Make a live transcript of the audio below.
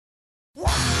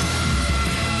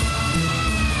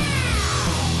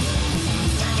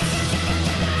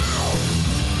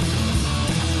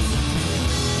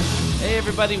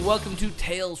everybody, welcome to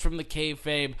Tales from the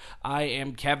Kayfabe. I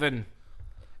am Kevin.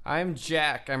 I'm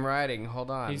Jack. I'm writing. Hold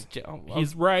on.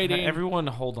 He's writing. Everyone,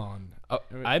 hold on.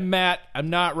 I'm Matt. I'm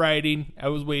not writing. I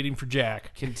was waiting for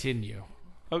Jack. Continue.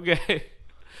 Okay.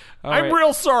 All I'm right.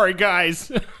 real sorry,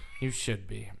 guys. You should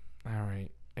be. All right.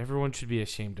 Everyone should be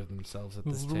ashamed of themselves at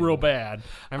this This is table. real bad.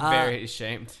 I'm very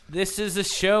ashamed. This is a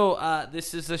show.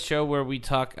 This is a show where we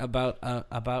talk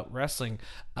about wrestling.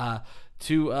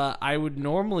 I would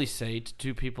normally say to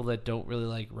two people that don't really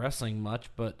like wrestling much,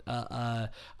 but I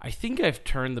think I've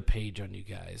turned the page on you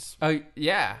guys. Oh,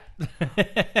 yeah.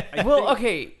 Well,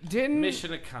 okay. Didn't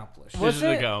Mission accomplished. Was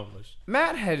Mission it? accomplished.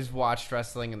 Matt has watched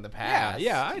wrestling in the past?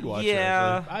 Yeah, I'd watch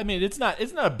Yeah. it. I mean, it's not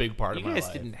a big part You of my guys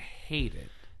life. didn't hate it.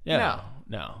 Yeah,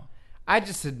 no. I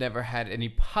just had never had any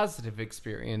positive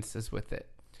experiences with it.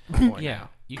 Yeah,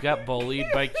 you got bullied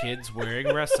by kids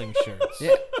wearing wrestling shirts.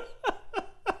 Yeah.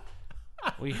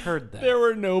 We heard that. There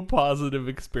were no positive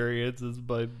experiences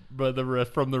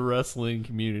from the wrestling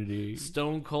community.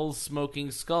 Stone Cold Smoking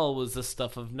Skull was the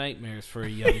stuff of nightmares for a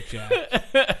young Jack.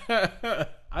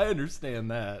 I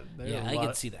understand that. Yeah, I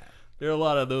can see that. There are a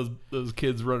lot of those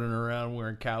kids running around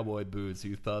wearing cowboy boots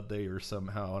who thought they were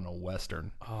somehow in a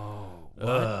western. Oh,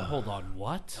 what? Hold on,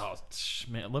 what? Oh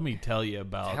man, let me tell you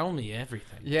about. Tell me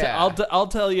everything. Yeah. I'll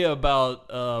tell you about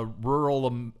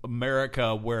rural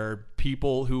America where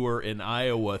people who are in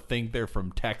Iowa think they're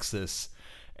from Texas,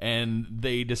 and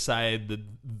they decide that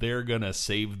they're gonna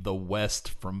save the West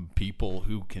from people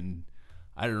who can,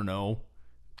 I don't know,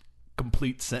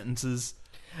 complete sentences.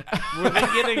 Were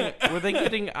they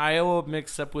getting Iowa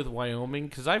mixed up with Wyoming?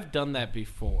 Because I've done that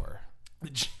before.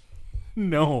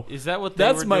 No, Is that what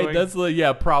they were doing? That's like,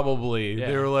 yeah, probably. Yeah.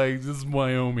 They were like, this is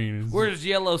Wyoming. Where's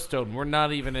Yellowstone? We're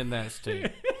not even in that state.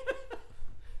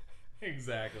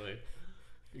 Exactly.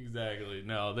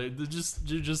 No, they're just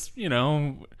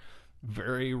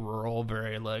very rural,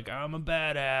 very like, I'm a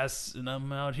badass and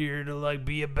I'm out here to like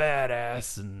be a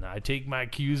badass, and I take my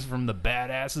cues from the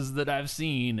badasses that I've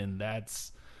seen, and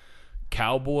that's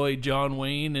Cowboy John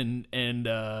Wayne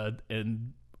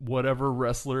and whatever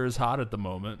wrestler is hot at the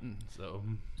moment.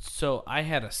 So I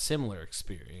had a similar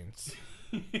experience,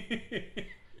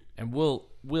 and we'll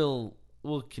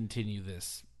continue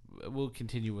this. We'll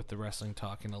continue with the wrestling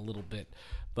talk in a little bit,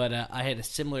 but I had a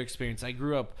similar experience. I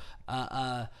grew up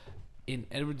in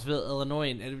Edwardsville,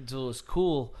 Illinois, and Edwardsville was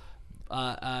cool.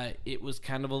 It was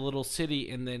kind of a little city,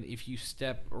 and then if you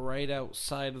step right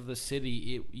outside of the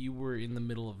city, you were in the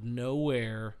middle of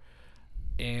nowhere.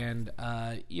 And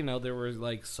there were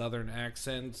like southern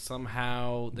accents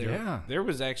somehow. There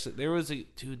was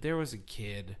a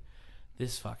kid,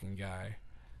 this fucking guy,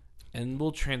 and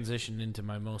we'll transition into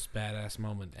my most badass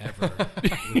moment ever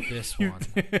with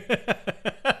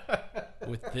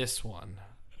this one.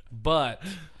 But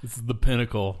This is the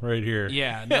pinnacle right here.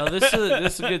 yeah, no, this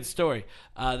is a good story.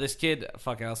 This kid,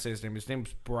 I'll say his name. His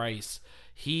name's Bryce.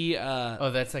 He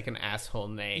that's like an asshole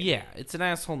name. Yeah, it's an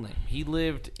asshole name. He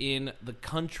lived in the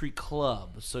country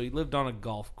club, so he lived on a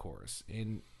golf course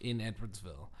in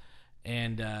Edwardsville,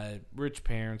 and rich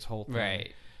parents, whole thing.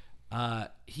 Right.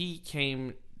 He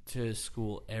came to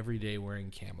school every day wearing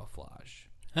camouflage.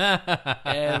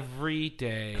 Every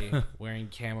day wearing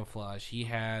camouflage.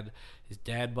 His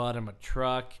dad bought him a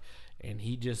truck, and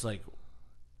he just like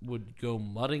would go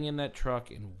mudding in that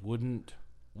truck and wouldn't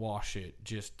wash it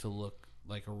just to look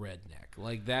like a redneck.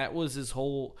 Like that was his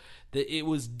whole. It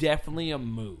was definitely a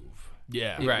move.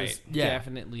 Yeah. It Right. was Yeah.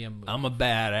 definitely a move. I'm a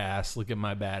badass. Look at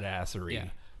my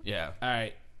badassery. Yeah. All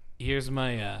right. Here's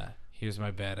my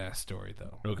badass story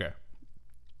though. Okay.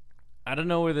 I don't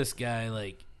know where this guy,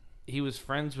 like, he was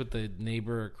friends with the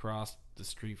neighbor across the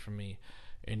street from me,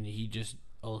 and he just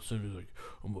all of a sudden was like,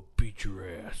 I'm gonna beat your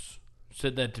ass.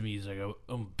 Said that to me. He's like, I'm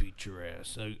gonna beat your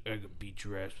ass. I could beat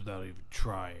your ass without even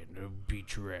trying. I'll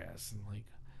beat your ass. And like,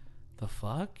 the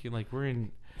fuck? And like, we're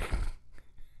in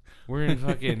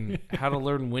fucking how to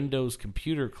learn Windows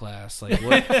computer class. Like,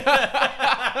 what?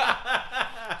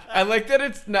 I like that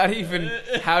it's not even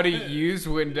how to use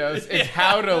Windows, it's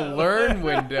how to learn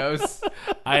Windows.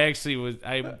 I actually was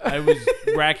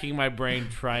racking my brain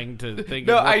trying to think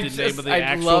of what the name of the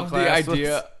actual love class the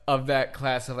idea was. of that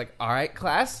class of like, all right,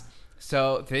 class,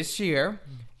 so this year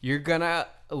you're gonna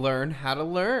learn how to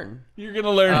learn. You're going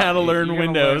to learn how to learn You're gonna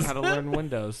Windows. learn how to learn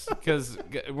Windows, because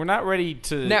we're not ready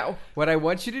to. Now, what I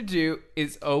want you to do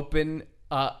is open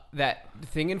that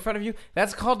thing in front of you.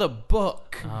 That's called a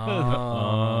book.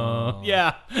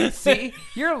 Yeah. See,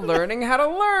 you're learning how to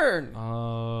learn.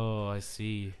 Oh, I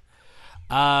see.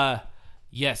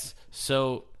 Yes.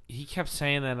 So he kept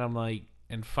saying that. I'm like,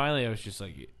 and finally I was just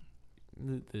like,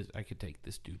 I could take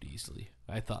this dude easily.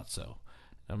 I thought so.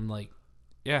 I'm like,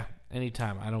 yeah,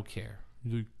 anytime. I don't care.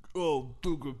 He's like, oh,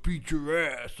 I'm gonna beat your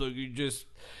ass. Like,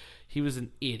 he was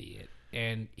an idiot.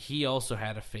 And he also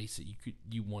had a face that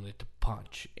you wanted to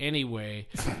punch. Anyway,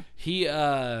 he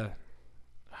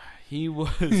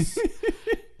was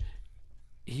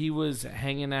he was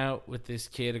hanging out with this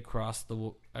kid across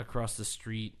the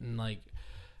street, and like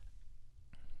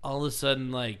all of a sudden,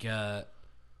 like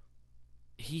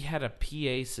he had a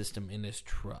PA system in his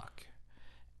truck,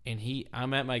 and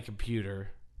I'm at my computer,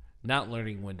 not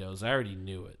learning Windows. I already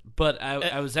knew it, but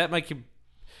I was at my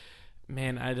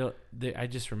Man, I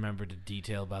just remembered a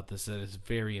detail about this that is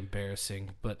very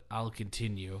embarrassing, but I'll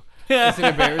continue. Is it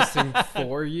embarrassing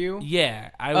for you?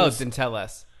 Yeah, then tell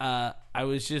us. I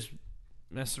was just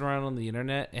messing around on the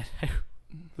internet, and I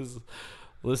was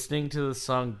listening to the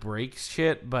song "Break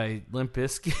Shit" by Limp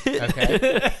Bizkit.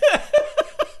 Okay.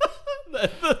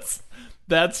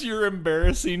 That's your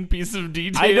embarrassing piece of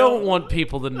detail. I don't want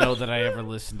people to know that I ever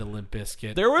listened to Limp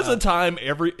Bizkit. There was a time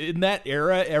in that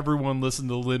era, everyone listened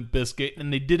to Limp Bizkit,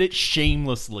 and they did it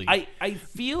shamelessly. I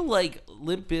feel like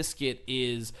Limp Bizkit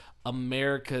is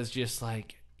America's just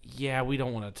like, yeah, we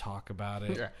don't want to talk about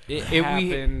it. It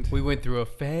happened. We went through a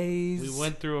phase.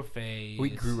 We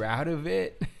grew out of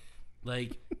it.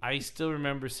 Like, I still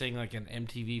remember seeing like an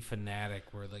MTV Fanatic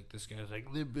where like this guy's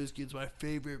like, Limp Bizkit's my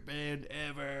favorite band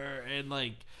ever,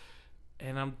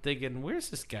 and I'm thinking, where's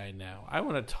this guy now? I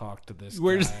want to talk to this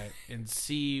guy and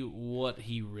see what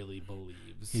he really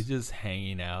believes. He's just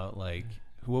hanging out like,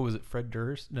 what was it, Fred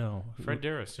Durst? No. Fred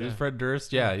Durst. It was Fred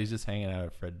Durst? Yeah, he's just hanging out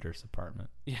at Fred Durst's apartment.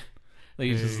 Yeah. Like,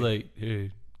 he's just like, hey,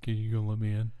 can you go let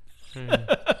me in?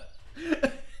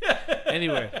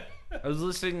 Anyway, I was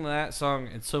listening to that song,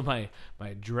 and so my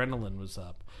adrenaline was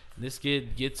up. And this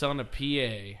kid gets on a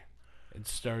PA and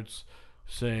starts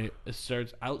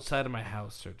outside of my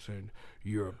house, starts saying,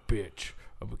 "You're a bitch.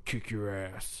 I'm gonna kick your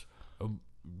ass.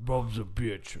 Bob's a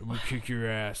bitch. I'm gonna kick your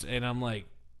ass." And I'm like,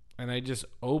 and I just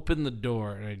open the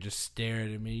door and I just stare at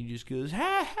him, and he just goes,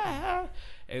 "Ha ha ha,"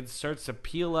 and starts to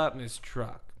peel out in his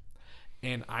truck,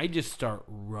 and I just start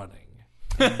running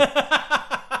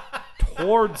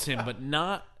towards him, but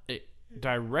not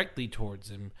directly towards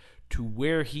him, to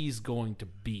where he's going to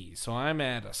be. So I'm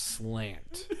at a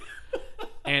slant,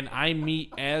 and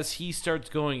as he starts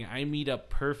going, I meet up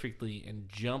perfectly and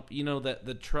jump. You know that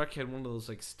the truck had one of those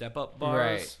like step up bars.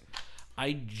 Right.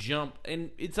 I jump,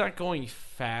 and it's not going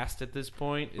fast at this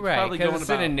point. It's probably going it's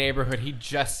in a neighborhood he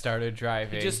just started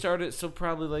driving. So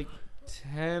probably like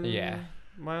 10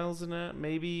 miles an hour,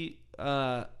 maybe.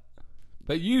 But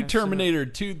you Terminator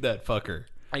 2'd that fucker.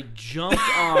 I jumped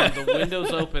on, the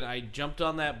windows open, I jumped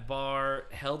on that bar,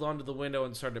 held onto the window,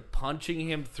 and started punching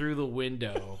him through the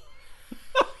window.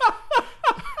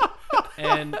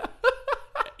 And,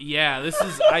 yeah,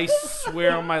 I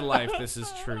swear on my life, this is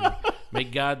true. May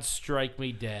God strike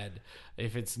me dead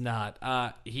if it's not.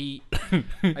 I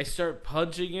start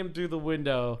punching him through the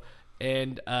window,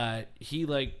 and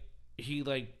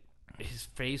his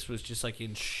face was just like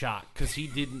in shock because he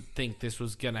didn't think this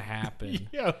was gonna happen.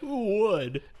 Yeah, who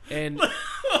would? And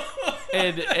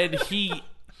he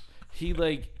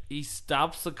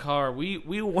stops the car. We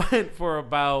went for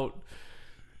about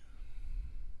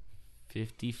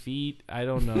 50 feet. I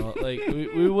don't know. Like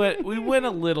we went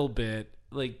a little bit,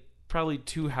 like probably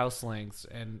 2 house lengths.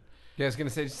 And yeah, I was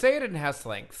gonna say it in house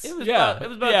lengths. It was about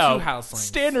 2 house lengths.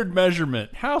 Standard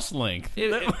measurement, house length.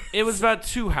 It was about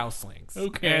 2 house lengths.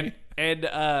 Okay. And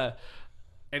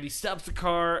he stops the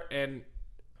car and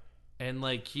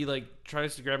like he like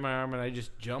tries to grab my arm, and I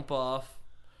just jump off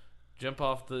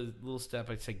the little step.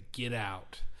 I say, "Get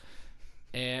out."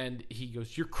 And he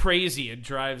goes, "You're crazy," and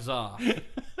drives off.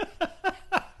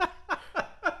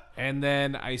 And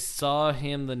then I saw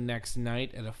him the next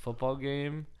night at a football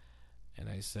game, and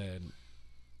I said,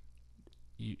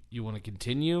 You want to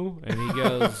continue?" And he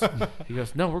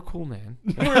goes, "No, we're cool, man.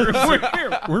 We're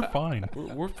fine.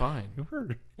 We're fine. We're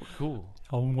cool.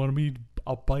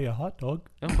 I'll buy you a hot dog."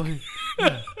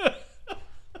 Yeah.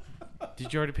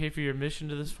 Did you already pay for your admission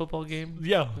to this football game?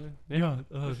 Yeah.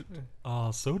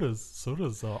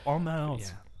 Soda's on the house.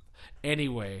 Yeah.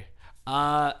 Anyway,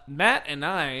 Matt and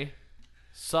I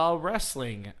saw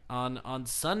wrestling on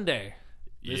Sunday.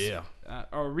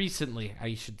 Or recently,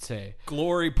 I should say.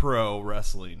 Glory Pro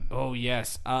Wrestling. Oh,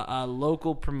 yes. A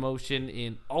local promotion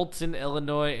in Alton,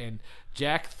 Illinois, and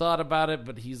Jack thought about it,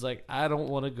 but he's like, I don't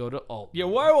want to go to Alton. Yeah,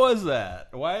 why was that?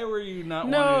 Why were you not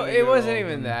wanting to No, go it wasn't Alton?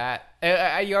 even that.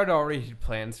 You had already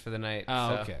plans for the night. Oh,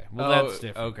 so. okay. Well, that's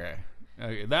different.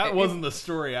 Okay, that wasn't the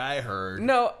story I heard.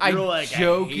 No, I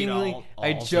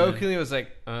jokingly was like,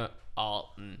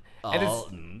 Alton.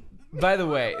 Alton. By the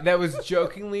way, that was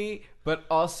jokingly, but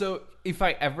also if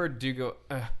I ever do go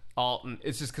Alton,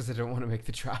 it's just because I don't want to make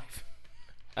the drive.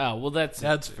 Oh, well, that's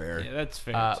fair. Yeah, that's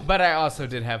fair. too. But I also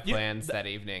did have plans that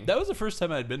evening. That was the first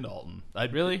time I'd been to Alton.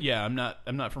 Really? Yeah, I'm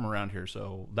not from around here,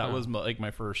 so that was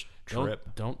my first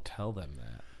trip. Don't tell them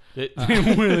that.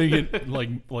 When they get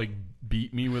like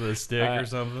beat me with a stick or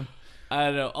something. I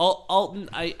don't know. Alton,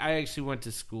 I actually went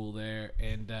to school there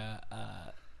and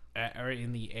or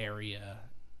in the area.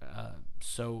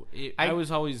 So it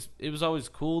was always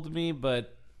cool to me,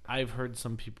 but I've heard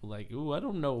some people like, "Ooh, I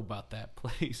don't know about that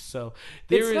place." So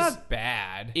It's not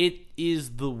bad. It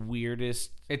is the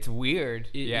weirdest. It's weird.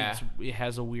 It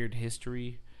has a weird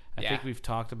history. I think we've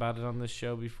talked about it on this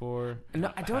show before.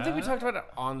 No, I don't think we talked about it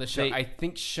on the show. They- I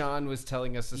think Sean was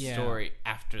telling us a story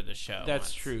after the show. That's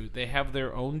once. true. They have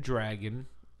their own dragon.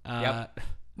 Yep.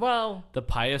 Well, The the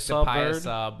Piasaw bird.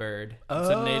 Piasaw bird. It's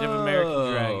a Native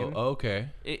American dragon. Okay.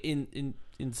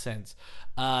 In sense.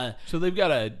 So they've got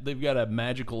a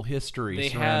magical history They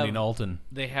surrounding have- Alton.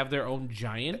 They have their own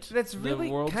giant. That's really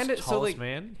the world's kinda- tallest so, like,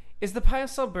 man. Is the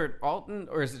Piasaw bird Alton,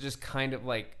 or is it just kind of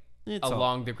like It's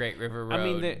along the Great River Road? I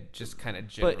mean, just kind of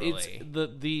But generally.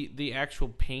 it's the actual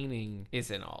painting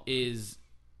is in Alton. is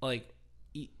like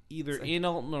either like- in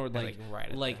Alton or like right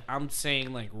at like I'm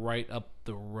saying like right up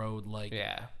the road like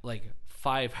Yeah. like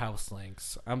 5 house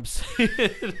lengths. I'm saying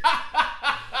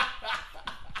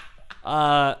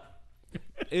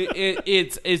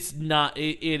it's not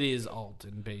it is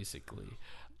Alton basically.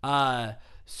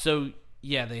 So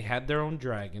yeah, they had their own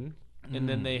dragon, and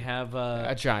then they have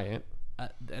a giant.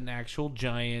 an actual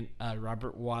giant,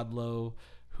 Robert Wadlow,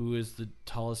 who is the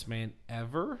tallest man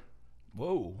ever,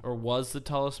 Whoa. or was the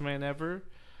tallest man ever.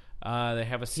 They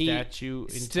have a statue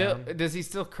in town. Does he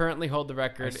still currently hold the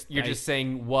record? You're just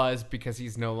saying was because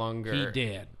he's no longer. He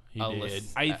did. He did.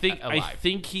 I alive.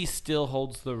 think he still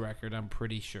holds the record. I'm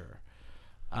pretty sure.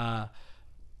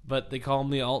 But they call him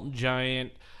the Alton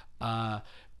Giant.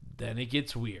 Then it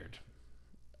gets weird.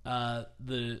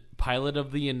 The pilot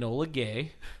of the Enola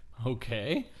Gay.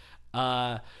 Okay.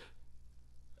 Martin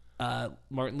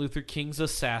Luther King's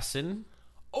assassin.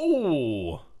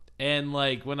 Oh. And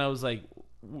like when I was like,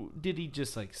 did he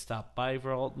just like stop by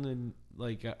for Alton? And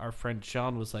like our friend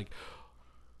Sean was like,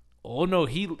 oh no,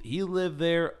 he lived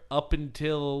there up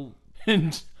until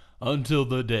Until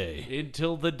the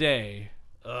day.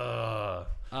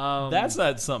 That's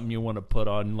not something you want to put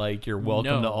on like your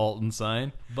welcome No. to Alton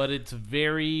sign. But it's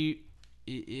very.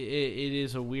 It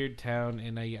is a weird town,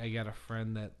 and I got a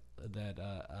friend that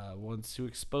wants to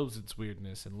expose its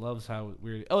weirdness and loves how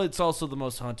weird. Oh, it's also the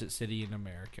most haunted city in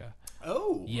America.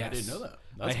 Oh, Yes, I didn't know that.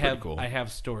 That's I pretty have cool. I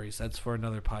have stories. That's for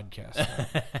another podcast.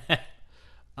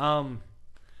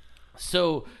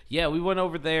 So yeah, we went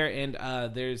over there, and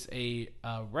there's a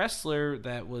wrestler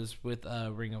that was with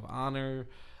Ring of Honor,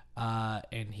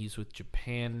 and he's with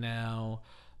Japan now.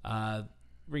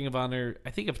 Ring of Honor, I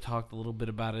think I've talked a little bit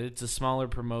about it. It's a smaller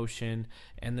promotion,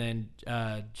 and then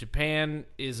Japan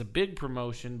is a big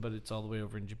promotion, but it's all the way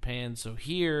over in Japan. So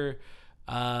here,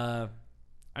 I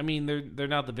mean, they're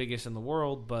not the biggest in the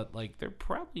world, but like they're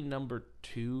probably number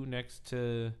 2 next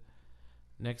to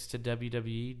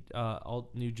WWE, all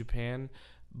New Japan,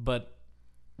 but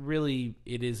really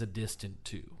it is a distant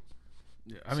 2.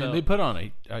 I mean, So- they put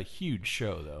on a huge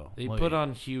show though. They Like, put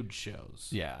on huge shows.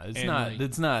 Yeah, it's And, not like-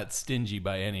 it's not stingy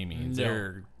by any means.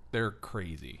 No. They're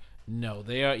crazy. No,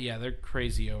 they are. Yeah, they're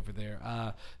crazy over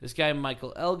there. This guy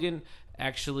Michael Elgin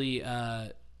actually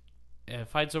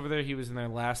fights over there. He was in their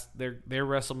last. Their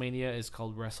WrestleMania is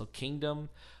called Wrestle Kingdom.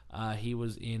 He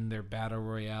was in their Battle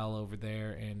Royale over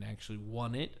there and actually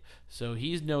won it. So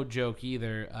he's no joke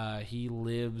either. He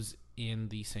lives in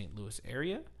the St. Louis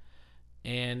area,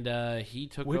 and he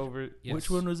took over. Yes, Which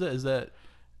one was that? Is that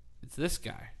It's this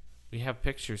guy. We have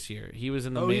pictures here. He was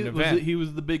in the main event. He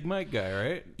was the Big Mike guy,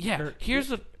 right? Yeah, Or- here's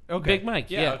what Okay. Big Mike.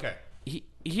 Yeah, Yeah, okay.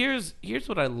 Here's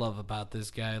what I love about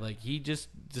this guy. Like he just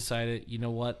decided, you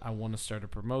know what, I want to start a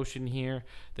promotion here.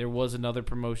 There was another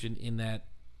promotion in that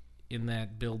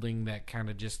building that kind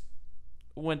of just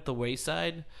went the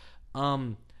wayside.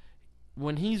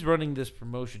 When he's running this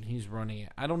promotion, he's running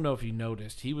it. I don't know if you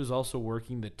noticed, he was also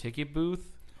working the ticket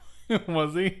booth.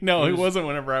 Was he? No, he was- wasn't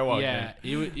whenever I walked Yeah,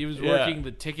 in. he was Yeah. working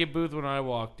the ticket booth when I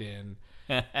walked in.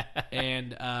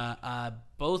 And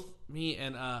both me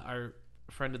and our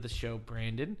friend of the show,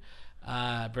 Brandon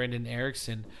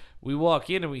Erickson, we walk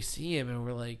in and we see him, and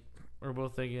we're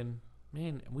both thinking,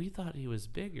 man, we thought he was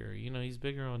bigger. You know, he's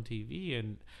bigger on TV,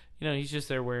 and you know, he's just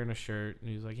there wearing a shirt, and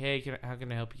he's like, hey, how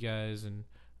can I help you guys? And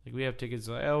like, we have tickets.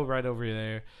 Like, oh, right over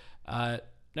there.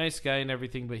 nice guy and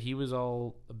everything, but he was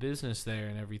all a business there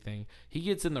and everything. He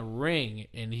gets in the ring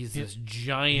and he's this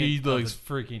giant. He looks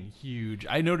freaking huge.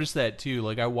 I noticed that too.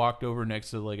 Like I walked over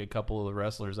next to like a couple of the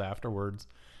wrestlers afterwards,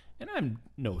 and I'm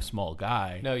no small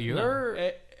guy. No, you're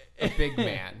a big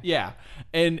man. Yeah,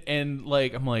 and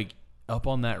like I'm like up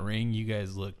on that ring.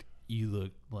 You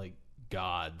look like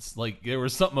gods. Like there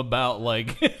was something about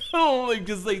like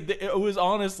because it was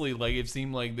honestly like it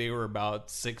seemed like they were about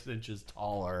 6 inches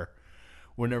taller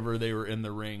whenever they were in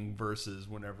the ring versus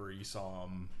whenever you saw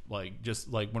them like just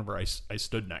like whenever I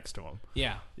stood next to them.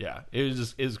 Yeah. It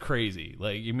was crazy.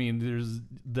 Like I mean, there's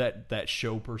that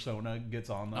show persona gets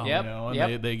on them, Yep, you know, and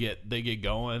yep. they get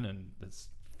going, and it's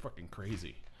fucking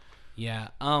crazy. Yeah.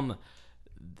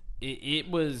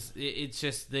 It's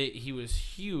just that he was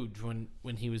huge when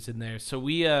he was in there. So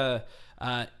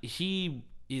he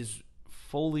is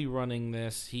fully running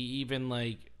this. He even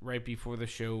like right before the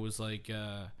show was like,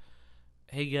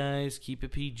 hey guys, keep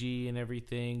it PG and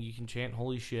everything. You can chant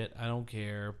holy shit, I don't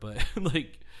care, but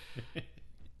like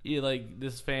yeah, like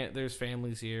there's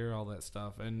families here, all that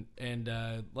stuff, and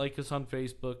like us on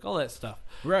Facebook, all that stuff.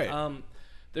 Right.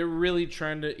 He's really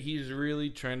trying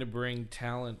to bring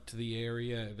talent to the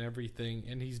area and everything,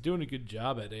 and he's doing a good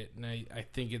job at it. And I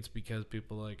think it's because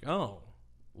people are like, oh,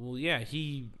 well, yeah,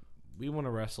 we want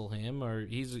to wrestle him, or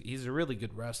he's a really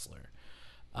good wrestler.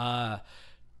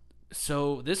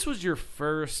 So this was your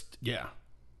first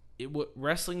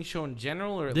wrestling show in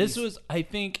general, or at This least... was, I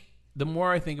think, the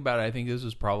more I think about it, I think this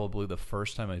was probably the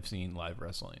first time I've seen live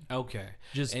wrestling. Okay.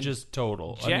 Just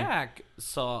total. Jack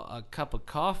saw a Cup of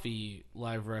Coffee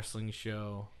live wrestling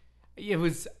show. It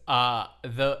was I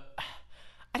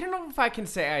don't know if I can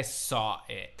say I saw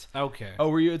it. Okay. Oh,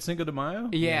 were you at Cinco de Mayo?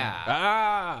 Yeah.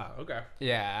 Ah, okay.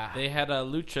 Yeah. They had a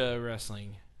lucha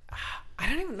wrestling. I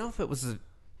don't even know if it was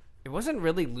it wasn't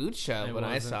really lucha It when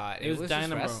I wasn't. saw it. It was just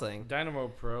Dynamo wrestling. Dynamo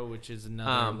Pro, which is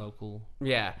another local.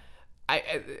 Yeah.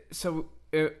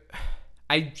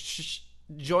 I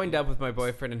joined up with my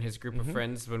boyfriend and his group of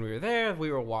friends when we were there. We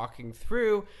were walking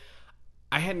through.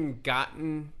 I hadn't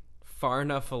gotten far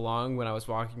enough along when I was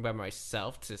walking by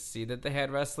myself to see that they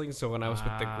had wrestling. So when I was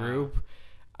with the group,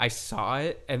 I saw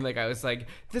it and like I was like,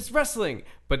 "This wrestling!"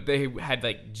 But they had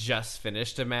like just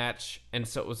finished a match, and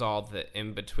so it was all the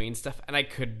in between stuff, and I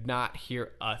could not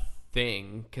hear a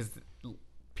thing because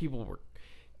people were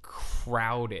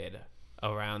crowded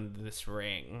around this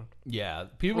ring, Yeah,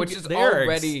 people which is they're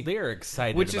already they're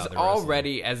excited, which about is the wrestling.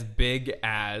 already as big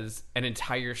as an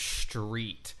entire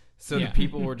street. So Yeah. the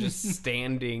people were just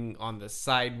standing on the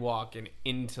sidewalk and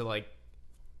into like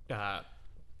I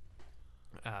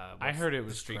heard it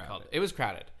was the street crowded. called. It was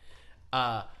crowded.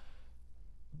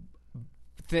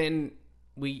 Then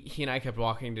he and I kept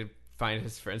walking to find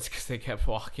his friends because they kept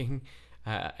walking,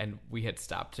 and we had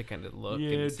stopped to kind of look. Yeah,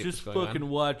 and see just what's going fucking on.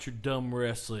 watch your dumb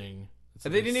wrestling. That's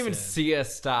And what they didn't even said. see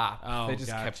us stop. Oh, they just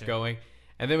gotcha. kept going,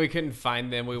 and then we couldn't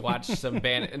find them. We watched some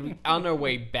band, and on our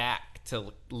way back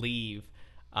to leave,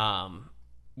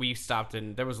 we stopped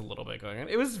and there was a little bit going on.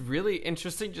 It was really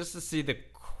interesting just to see the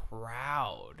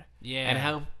crowd, Yeah. and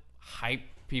how hyped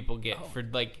people get for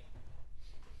like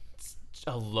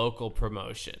a local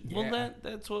promotion. Well,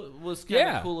 that's what was kind of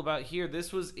Yeah. cool about here.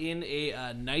 This was in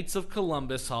a Knights of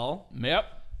Columbus hall. Yep.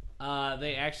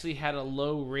 They actually had a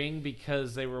low ring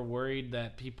because they were worried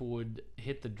that people would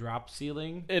hit the drop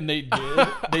ceiling. And they did.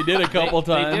 They did a couple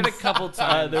They times. did a couple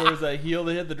times. There was a heel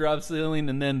that hit the drop ceiling,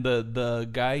 and then the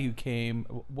guy who came,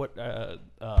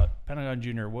 Pentagon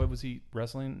Junior. What was he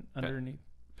wrestling underneath?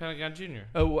 Pentagon Jr.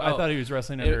 Oh, I thought he was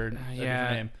wrestling under a different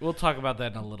Yeah, name. we'll talk about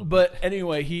that in a little bit. But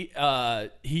anyway, he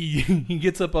he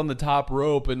gets up on the top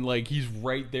rope and like he's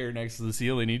right there next to the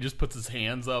ceiling. He just puts his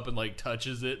hands up and like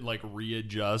touches it and like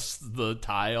readjusts the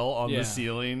tile on Yeah. the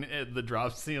ceiling, the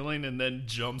drop ceiling, and then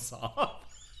jumps off.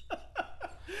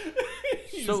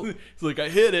 So- he's like, I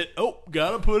hit it. Oh,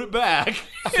 gotta put it back.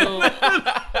 So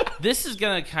this is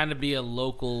gonna kind of be a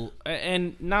local,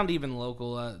 and not even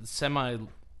local, semi.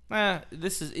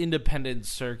 This is independent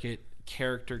circuit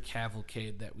character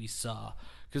cavalcade that we saw,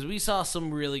 because we saw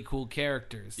some really cool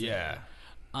characters there.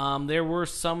 There were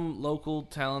some local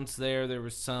talents there. There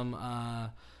was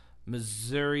some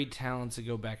Missouri talents that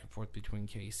go back and forth between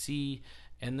KC,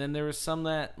 and then there was some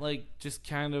that like just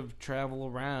kind of travel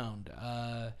around.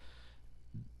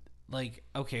 Like,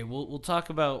 okay, we'll talk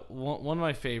about one of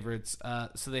my favorites.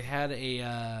 So they had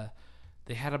a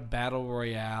battle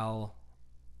royale,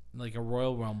 like a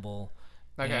Royal Rumble,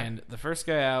 Okay. and the first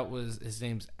guy out was, his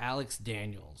name's Alex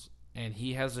Daniels, and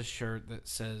he has a shirt that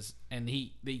says, and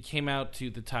they came out to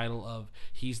the title of,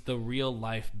 he's the real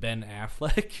life Ben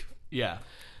Affleck. Yeah.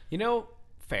 You know,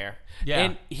 Fair. Yeah.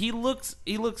 And he looks pass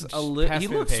he me the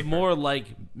looks paper. more like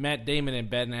Matt Damon and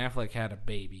Ben Affleck had a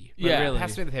baby. But Yeah. really,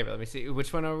 Pass me the paper. Let me see.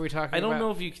 Which one are we talking about? I don't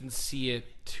know if you can see it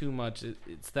too much.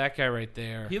 It's that guy right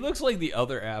there. He looks like the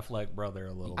other Affleck brother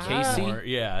a little bit Casey? more.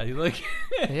 Yeah, he like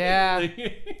Yeah.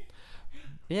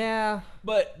 Yeah.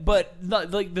 but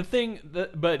not, like the thing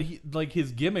but he like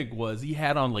his gimmick was he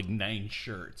had on like 9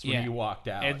 shirts when Yeah. he walked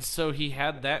out. And so he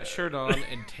had that shirt on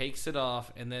and takes it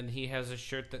off, and then he has a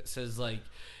shirt that says like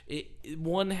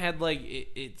one had like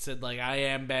it said like I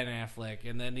am Ben Affleck,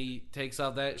 and then he takes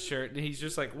off that shirt and he's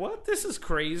just like, what? This is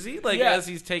crazy. Like Yeah. as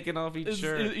he's taking off each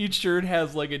shirt. Each shirt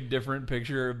has like a different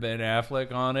picture of Ben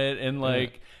Affleck on it, and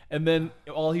like, and then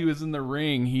while he was in the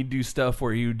ring, he'd do stuff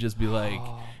where he would just be like,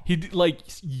 he'd like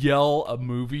yell a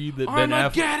movie that Ben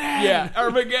Affleck, Armageddon! yeah,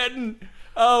 Armageddon.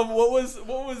 What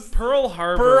was Pearl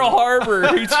Harbor. Pearl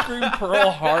Harbor? He screamed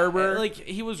Pearl Harbor. Like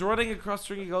he was running across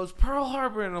the ring, he goes Pearl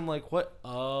Harbor, and I'm like, what?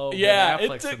 Oh, Yeah, Ben it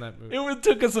Affleck's took, in that movie. it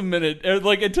took us a minute.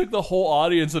 Like it took the whole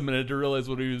audience a minute to realize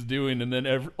what he was doing, and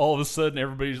then all of a sudden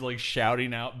everybody's like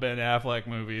shouting out Ben Affleck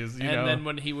movies. You know?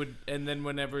 Then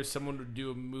whenever someone would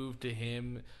do a move to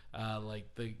him,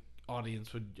 like the audience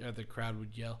the crowd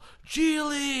would yell,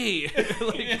 Geely!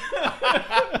 Like,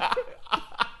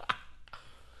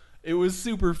 It was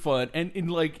super fun, and he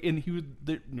was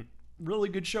the really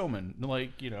good showman.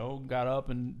 Like, you know, got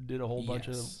up and did a whole bunch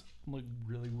of Yes. like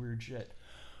really weird shit.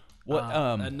 What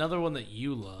another one that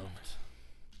you loved,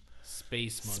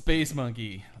 Space Monkey. Space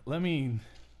Monkey? Let me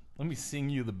sing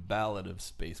you the ballad of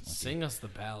Space Monkey. Sing us the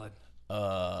ballad.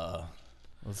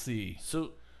 Let's see.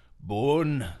 So,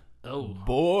 Born oh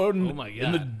my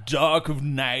in the God. dark of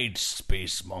night,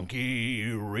 Space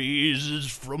Monkey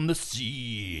rises from the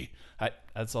sea.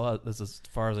 That's all. That's as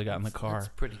far as I got in the car. that's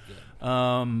pretty good.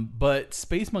 But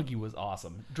Space Monkey was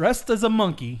awesome. Dressed as a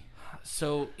monkey.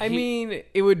 So I mean,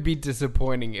 it would be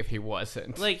disappointing if he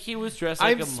wasn't. like he was dressed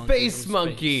like I'm a monkey Space from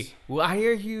Monkey. space. Well, I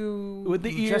hear you With the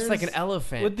dressed ears, like an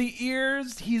elephant. With the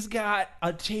ears, he's got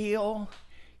a tail.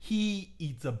 He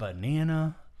eats a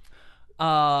banana.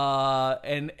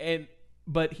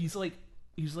 But he's like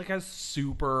a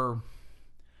super.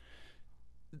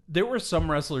 There were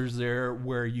some wrestlers there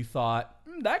where you thought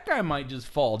that guy might just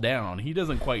fall down. He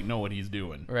doesn't quite know what he's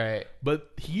doing. right.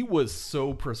 But he was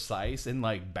so precise and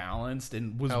like balanced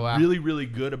and was Oh, wow. really, really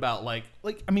good about like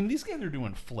I mean, these guys are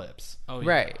doing flips. Oh, yeah.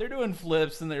 Right. They're doing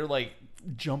flips and they're like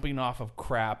jumping off of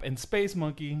crap. And Space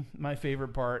Monkey, my favorite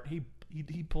part, he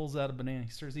pulls out a banana. He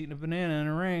starts eating a banana in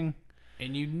a ring.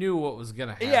 And you knew what was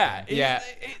gonna happen. Yeah, Yeah.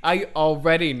 I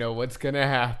already know what's going to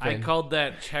happen. I called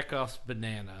that Chekhov's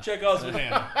banana. Chekhov's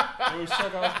banana. It was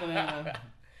Chekhov's banana.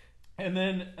 And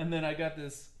then I got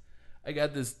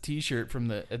this T-shirt from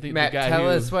the I think Matt, the guy tell who,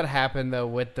 us what happened, though,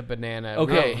 with the banana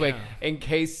Okay. real quick, Yeah. in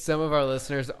case some of our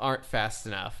listeners aren't fast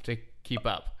enough to keep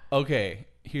up. Okay,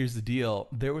 here's the deal.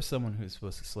 There was someone who was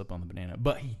supposed to slip on the banana,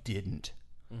 but he didn't.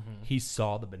 He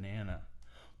saw the banana.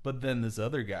 But then this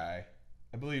other guy,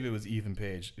 I believe it was Ethan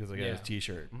Page, because I got Yeah. his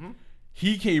T-shirt.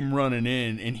 He came running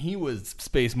in, and he was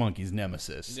Space Monkey's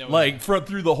nemesis. Yeah, like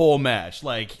through the whole match,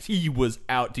 like he was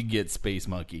out to get Space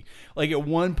Monkey. Like at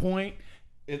one point,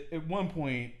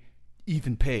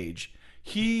 Ethan Page,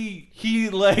 he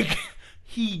like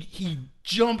he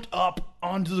jumped up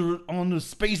on the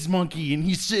Space Monkey, and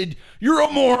he said, "You're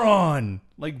a moron!"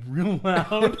 Like real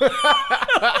loud.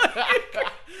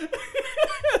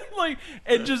 Like,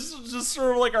 and just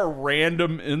sort of like a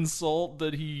random insult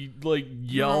that he like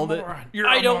yelled at.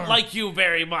 I don't like you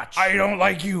very much. I don't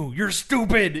like you. You're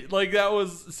stupid. Like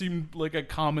seemed like a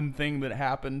common thing that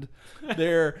happened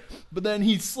there. But then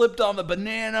he slipped on the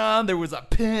banana. There was a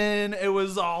pin. It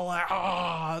was all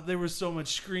like, there was so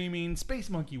much screaming.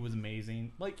 Space Monkey was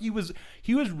amazing. Like he was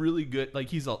really good. Like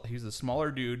he's a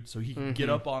smaller dude, so he can get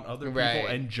up on other people Right.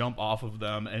 and jump off of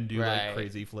them and do Right. like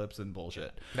crazy flips and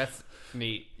bullshit. That's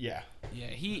neat. Yeah. Yeah,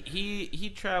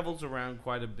 he travels around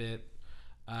quite a bit.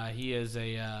 He is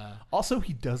a Also,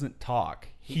 he doesn't talk.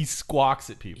 He squawks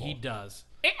at people. he does.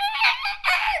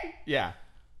 Yeah.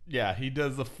 Yeah, he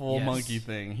does the full Yes. monkey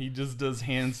thing. He just does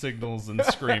hand signals and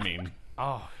screaming.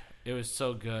 Oh, it was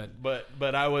so good. But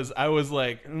I was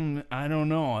like, I don't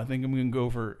know. I think I'm gonna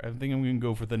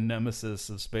go for the nemesis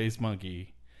of Space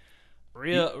Monkey.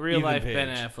 Real Ethan life Page. Ben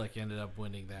Affleck ended up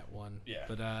winning that one.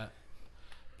 Yeah.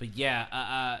 But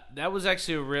yeah, that was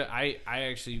actually a real. I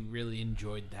actually really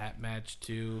enjoyed that match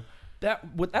too. That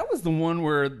was the one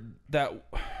where that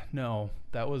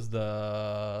was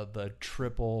the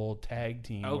triple tag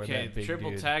team. where Okay, that big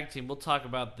triple dude- tag team. We'll talk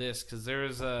about this because there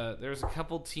was a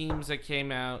couple teams that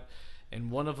came out, and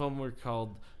one of them were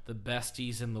called the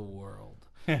Besties in the World.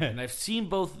 And I've seen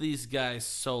both of these guys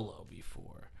solo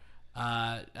before.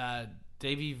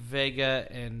 Davey Vega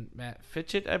and Matt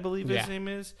Fitchett, I believe his name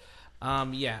is.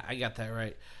 Yeah, I got that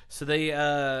right. So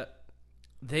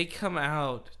they come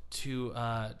out to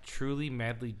Truly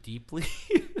Madly Deeply.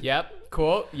 Yep.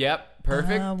 Cool. Yep.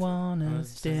 Perfect. I wanna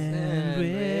stand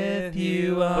with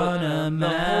you on a The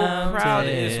mountain. whole crowd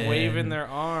is waving their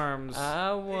arms.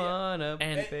 I wanna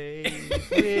And- bathe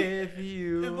with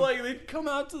you. And, like, they'd come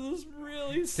out to this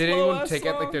really slow Did anyone ass take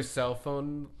out like song. their cell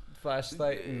phone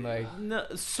flashlight and like? No,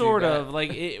 sort Do that. of.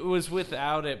 Like, it was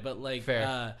without it, but like,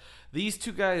 Fair. these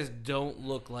two guys don't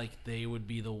look like they would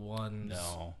be the ones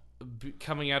No.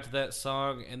 coming out to that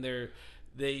song, and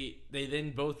they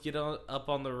then both get up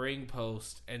on the ring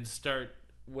post and start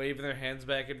waving their hands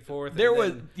back and forth. There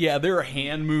and there were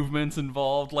hand movements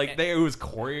involved. Like, it was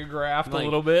choreographed Like, a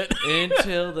little bit.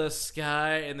 until the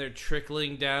sky, and they're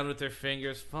trickling down with their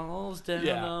fingers, falls down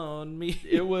Yeah. on me.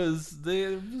 There was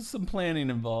some planning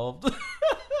involved.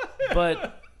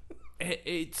 But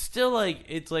it's still like,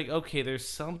 it's like, okay, there's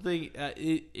something.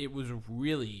 It was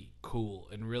really cool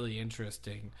and really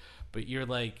interesting, but you're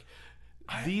like,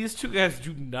 these two guys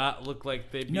do not look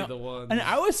like they'd be the ones. And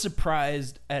I was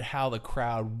surprised at how the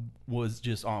crowd was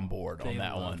just on board on They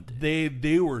that one. loved it.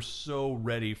 They were so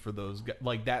ready for those guys.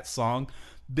 Like, that song.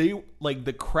 They, like,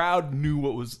 the crowd knew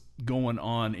what was going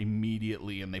on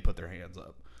immediately, and they put their hands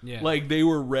up. Yeah. Like, they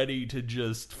were ready to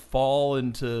just fall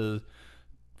into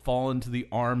the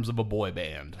arms of a boy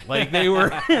band. Like, they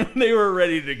were they were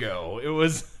ready to go. It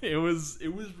was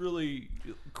really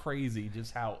crazy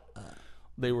just how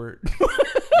they were.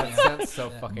 That sounds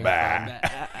so fucking fun.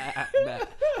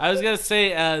 I was gonna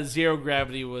say Zero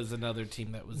Gravity was another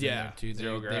team that was in Yeah, there too.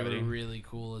 Zero They Gravity. were really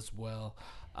cool as well.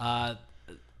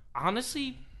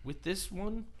 Honestly, with this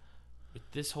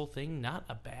whole thing, not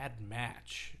a bad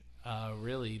match.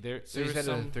 Really, there So you was said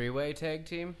some. a 3-way tag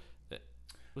team?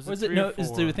 Was it? No, I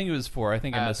think it was 4. I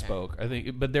think I Okay. misspoke. I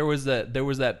think, but there was that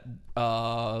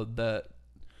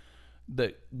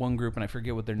one group, and I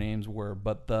forget what their names were.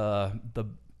 But the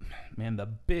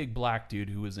big black dude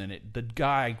who was in it, the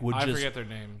guy would I just forget their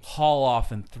names. haul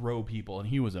off and throw people, and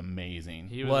he was amazing.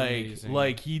 He was like, amazing.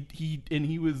 Like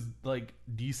he was like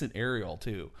decent aerial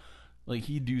too. Like,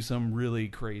 he'd do some really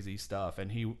crazy stuff,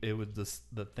 and it was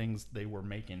the things they were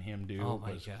making him do. Oh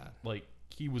my was, God. Like,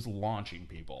 he was launching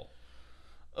people.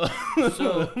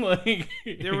 So like,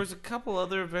 there was a couple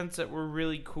other events that were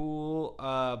really cool,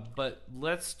 but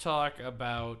let's talk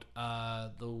about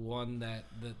the one that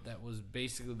was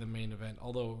basically the main event.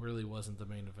 Although it really wasn't the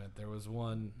main event, there was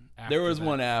one. After that.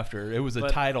 one after. It was a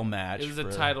But title match. It was a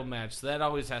title match, so that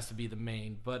always has to be the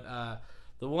main. But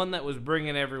the one that was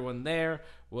bringing everyone there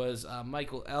was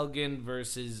Michael Elgin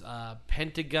versus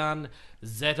Pentagon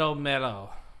Zetomero,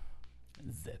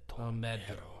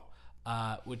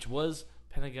 which was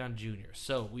Pentagon Jr.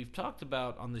 So we've talked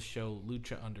about on the show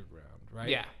Lucha Underground, right?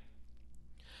 Yeah.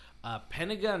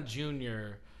 Pentagon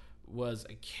Jr. was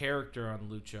a character on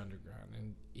Lucha Underground,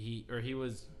 and he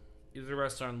was a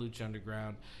wrestler on Lucha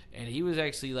Underground, and he was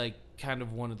actually like kind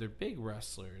of one of their big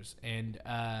wrestlers, and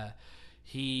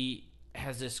he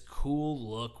has this cool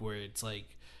look where it's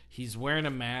like he's wearing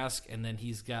a mask, and then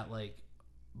he's got like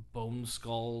bone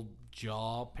skull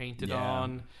jaw painted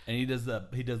on. And he does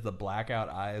the blackout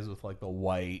eyes with like the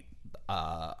white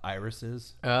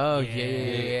irises. Oh,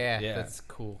 Yeah. Yeah. That's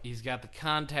cool. He's got the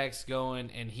contacts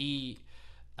going, and he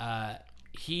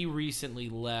recently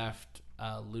left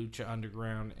Lucha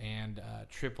Underground and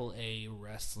AAA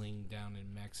Wrestling down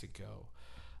in Mexico,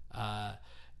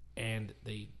 and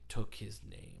they took his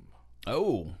name.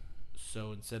 Oh.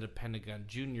 So instead of Pentagon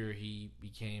Jr., he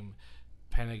became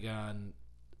Pentagon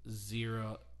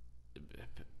Zero.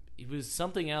 It was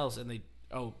something else, and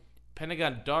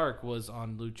Pentagon Dark was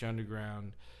on Lucha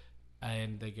Underground,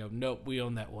 and they go, nope, we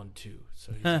own that one too.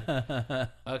 So he's like,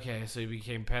 okay, so he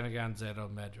became Pentagon Zero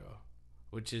Medro,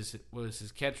 which was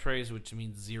his catchphrase, which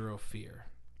means zero fear.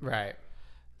 Right.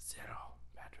 Zero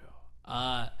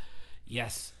Medro.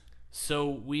 Yes. So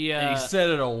we. And he said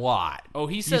it a lot. Oh,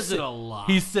 he says it a lot.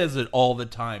 He says it all the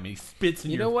time. He spits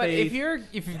in You your know what? face.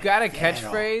 If you've got a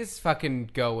catchphrase, fucking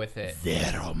go with it.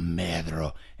 Zero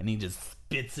Medro, and he just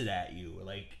spits it at you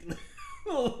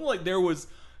like there was.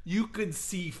 You could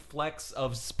see flecks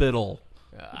of spittle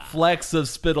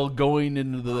going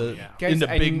into the Guys,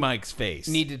 into I Big Mike's face.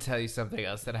 Need to tell you something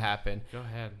else that happened Go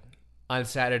ahead. on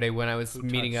Saturday when I was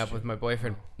meeting up with my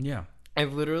boyfriend. Yeah. I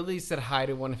literally said hi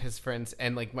to one of his friends,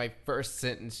 and like my first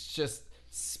sentence, just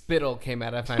spittle came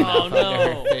out of my mouth onto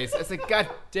no. her face. I was like, God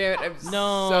damn it! I'm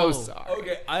No. so sorry.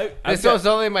 Okay. This was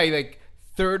only my like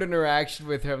third interaction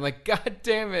with her. I'm like, God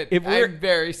damn it! If we're- I'm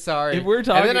very sorry. if we're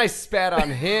talking- and then I spat on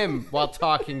him while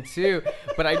talking too,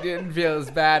 but I didn't feel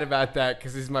as bad about that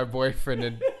because he's my boyfriend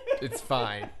and it's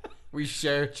fine. We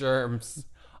share germs.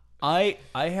 I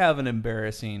have an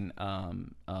embarrassing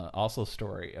also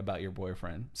story about your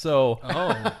boyfriend. So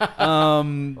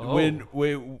when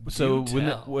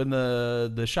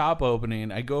the shop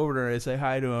opening, I go over there and I say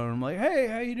hi to him. And I'm like, hey,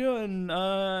 how you doing?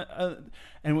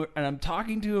 And I'm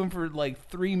talking to him for like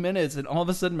 3 minutes, and all of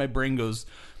a sudden my brain goes,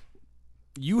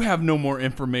 you have no more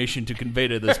information to convey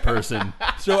to this person.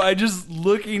 So I just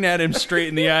looking at him straight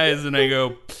in the eyes, and I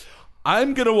go,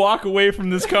 I'm gonna walk away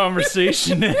from this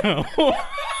conversation now.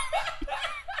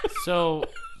 So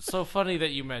funny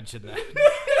that you mentioned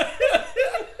that.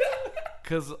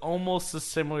 Because almost a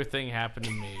similar thing happened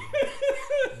to me.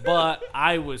 But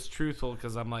I was truthful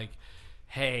because I'm like,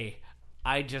 hey,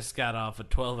 I just got off a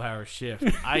 12-hour shift.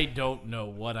 I don't know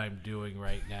what I'm doing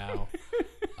right now.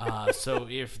 So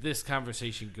if this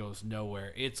conversation goes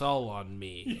nowhere, it's all on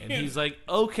me. And he's like,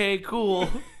 okay, cool.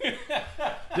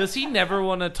 Does he never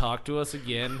want to talk to us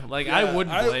again? Like, I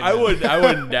wouldn't blame him. I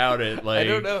wouldn't doubt it. Like, I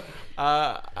don't know.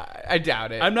 I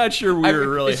doubt it. I'm not sure we were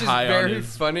really it's just high on very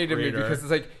his funny to me radar. because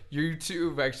it's like you two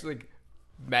have actually like,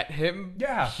 met him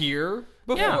here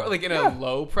before, Yeah. like in a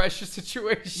low pressure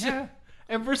situation. Yeah.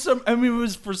 And for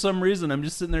some reason, I'm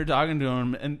just sitting there talking to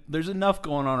him, and there's enough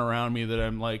going on around me that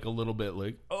I'm like a little bit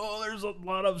like, oh, there's a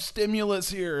lot of stimulus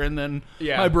here. And then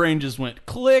my brain just went,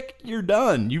 click, you're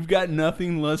done. You've got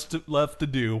nothing left to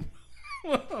do.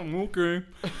 Okay.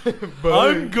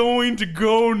 I'm going to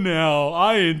go now.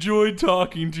 I enjoyed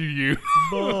talking to you.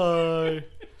 Bye.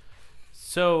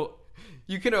 So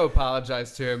You can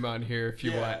apologize to him on here if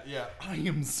you want. Yeah. I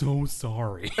am so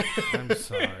sorry. I'm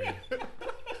sorry.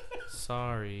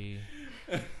 Sorry.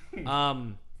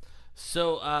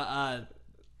 So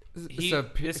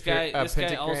this guy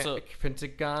also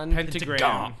Pentagon.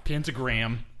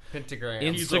 Pentagram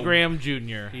Instagram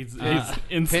Junior. He's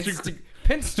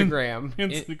Pinstagram.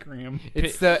 Instagram.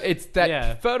 It's that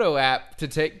Yeah. photo app to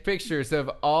take pictures of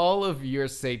all of your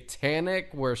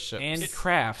satanic worship And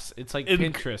crafts. It's like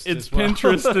Pinterest. It's as well.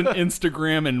 Pinterest and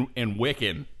Instagram and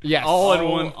Wiccan. Yes. all in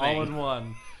one thing. All in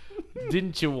one.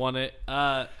 Didn't you want it?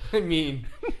 I mean,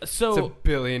 So it's a $1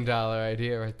 billion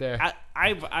idea right there.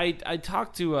 I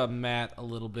talked to Matt a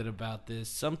little bit about this.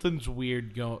 Something is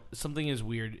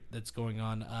weird that's going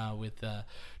on with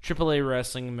AAA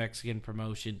Wrestling, Mexican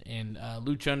promotion, and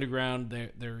Lucha Underground.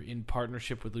 They're in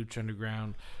partnership with Lucha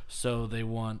Underground, so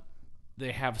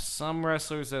they have some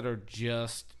wrestlers that are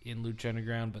just in Lucha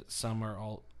Underground, but some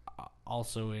are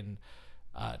also in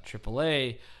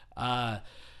AAA.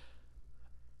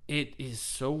 It is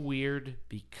so weird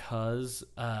because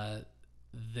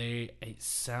it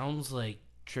sounds like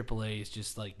AAA is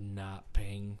just like not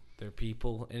paying their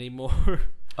people anymore.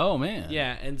 Oh man.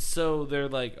 Yeah, and so they're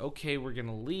like, okay, we're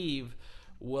gonna leave.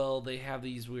 Well, they have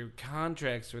these weird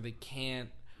contracts where they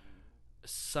can't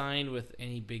sign with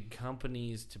any big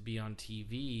companies to be on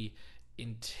TV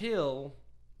until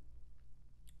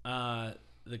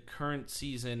the current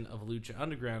season of Lucha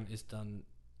Underground is done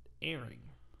airing.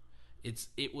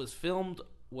 It was filmed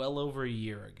well over a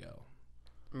year ago.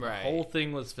 Right. The whole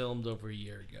thing was filmed over a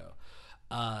year ago.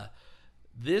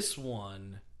 This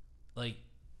one, like,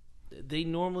 they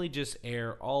normally just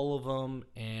air all of them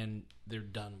and they're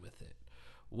done with it.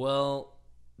 Well,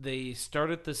 they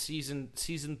started the season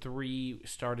 3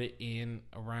 started in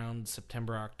around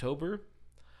September, October.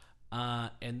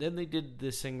 And then they did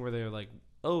this thing where they're like,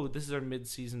 oh, this is our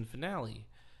mid-season finale.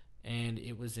 And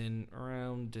it was in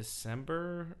around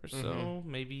December or so,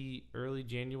 maybe early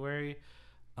January.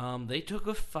 They took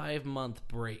a 5-month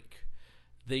break.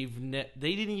 They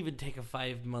didn't even take a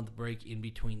 5-month break in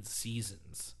between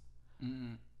seasons.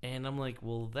 And I'm like,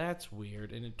 well, that's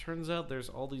weird. And it turns out there's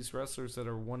all these wrestlers that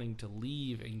are wanting to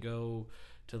leave and go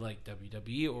to like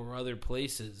WWE or other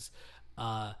places.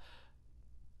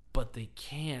 But they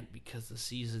can't because the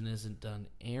season isn't done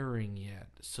airing yet.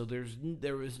 So there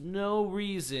is no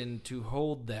reason to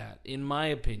hold that, in my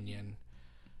opinion,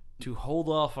 to hold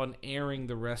off on airing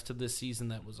the rest of the season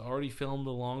that was already filmed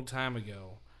a long time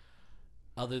ago,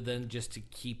 other than just to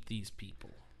keep these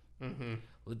people. Mm-hmm.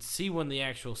 Let's see when the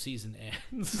actual season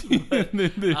ends. But,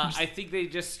 I think they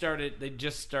just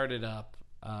started up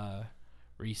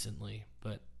recently,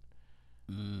 but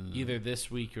either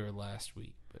this week or last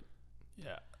week. But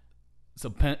Yeah. So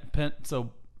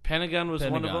Pentagon was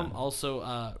one of Pentagon. them. Also,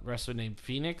 a wrestler named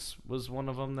Phoenix was one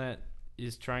of them that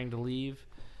is trying to leave.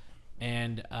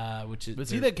 And which is was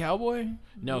he the cowboy?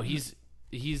 No, he's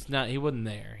not. He wasn't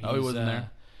there. He wasn't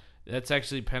there. That's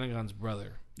actually Pentagon's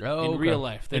brother. Oh, in okay. real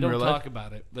life. They In don't real talk life?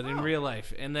 about it, but in real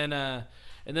life. And then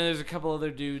there's a couple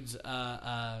other dudes.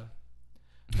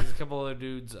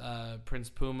 Prince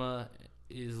Puma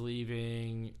is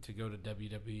leaving to go to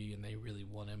WWE, and they really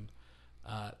want him.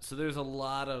 So there's a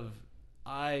lot of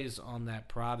eyes on that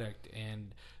product,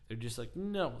 and they're just like,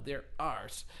 no, they're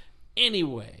ours.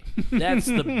 Anyway, that's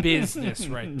the business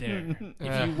right there.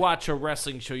 If you watch a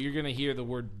wrestling show, you're going to hear the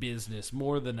word business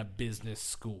more than a business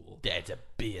school. That's a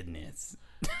business.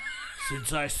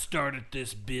 Since I started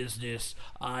this business,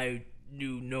 I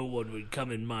knew no one would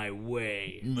come in my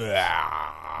way.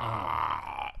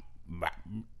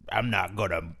 I'm not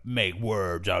gonna make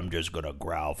words. I'm just gonna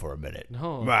growl for a minute.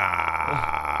 No.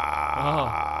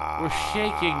 We're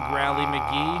shaking, Growly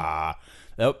McGee.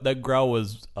 That growl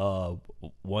was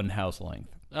one house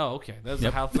length. Oh, okay. That was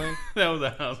a house thing? That was a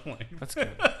house length. That's good.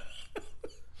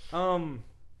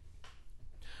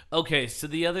 Okay, so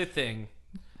the other thing,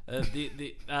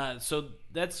 so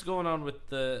that's going on with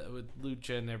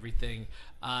Lucha and everything.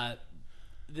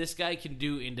 This guy can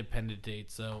do independent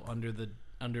dates though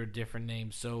under a different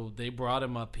name. So they brought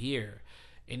him up here,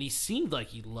 and he seemed like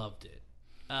he loved it.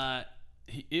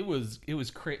 It was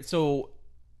crazy. So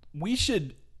we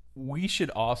should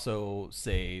also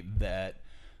say that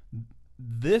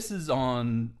this is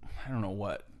on, I don't know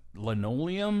what,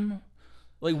 linoleum.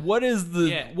 Like, what is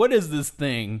this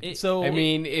thing? I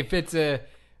mean, if it's a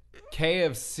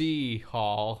KFC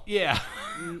hall, yeah,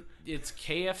 it's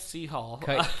KFC Hall.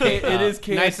 it is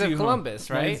KFC Knights of Hall. Columbus,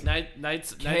 right?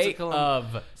 Knights of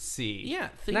Columbus. KFC. Yeah,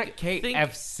 not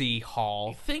KFC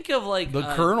Hall. Think of like The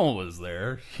Colonel was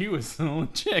there. He was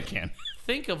selling chicken.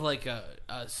 Think of like a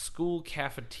school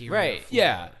cafeteria. Right. floor.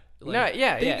 Yeah. Like,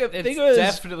 It's of-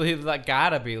 definitely like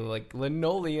gotta be like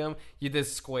linoleum. You did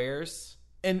squares.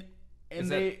 And Is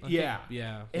they that-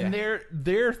 Yeah. And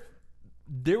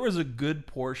there was a good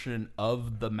portion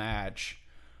of the match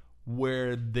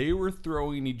where they were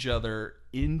throwing each other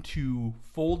into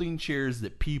folding chairs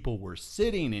that people were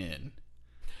sitting in.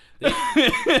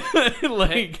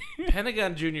 Like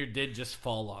Pentagon Jr. did just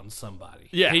fall on somebody.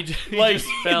 Yeah. He just Like,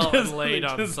 fell he just- and laid he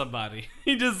on just- somebody.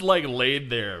 he just like laid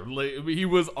there. Like, he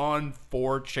was on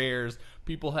 4 chairs.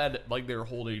 People had like they were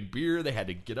holding beer. They had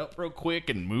to get up real quick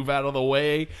and move out of the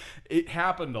way. It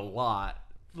happened a lot.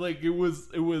 Like it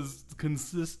was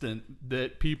consistent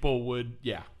that people would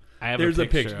I have There's a a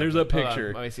picture picture. of There's it. a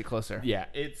picture. Let me see closer. Yeah,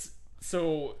 it's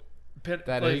so That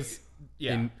like, is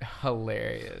yeah.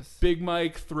 hilarious. Big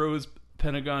Mike throws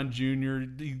Pentagon Jr.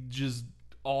 Just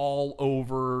all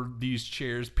over these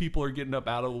chairs. People are getting up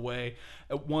out of the way.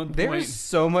 At one point, There's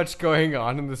so much going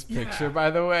on in this picture,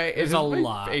 by the way. There's It's a my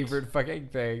lot. favorite fucking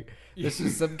thing. This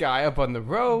is some guy up on the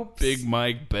ropes. Big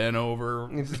Mike bent over.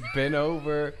 He's just been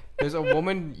over. There's a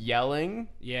woman yelling.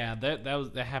 Yeah, that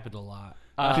happened a lot.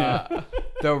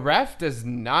 The ref does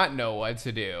not know what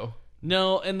to do.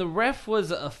 No, and the ref was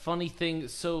a funny thing.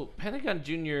 So Pentagon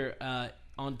Jr.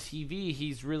 On TV,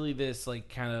 he's really this like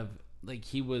kind of like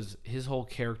his whole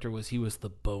character was he was the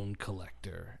bone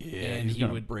collector. Yeah, and he's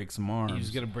gonna break some arms. He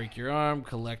was gonna break your arm,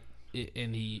 collect it,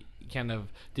 and he kind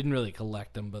of didn't really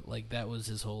collect them, but like that was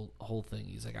his whole thing.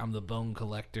 He's like, I'm the bone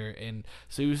collector, and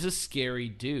so he was a scary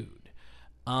dude.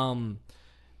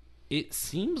 It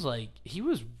seems like he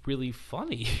was really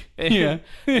funny. Yeah.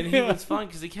 And he was fun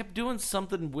because he kept doing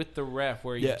something with the ref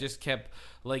where he Yeah. just kept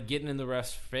like getting in the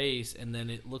ref's face, and then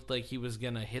it looked like he was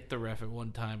gonna hit the ref at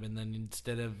one time, and then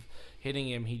instead of hitting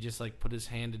him, he just like put his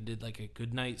hand and did like a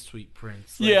good night, sweet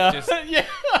prince. Like, Yeah, just, yeah,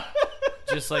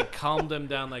 just like calmed him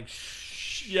down, like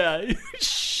shh. yeah.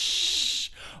 Shh.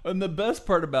 And the best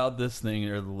part about this thing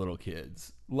are the little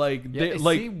kids. Like Yeah, they I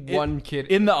like see one kid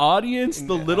in the audience. in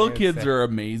The the little audience kids there. are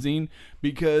amazing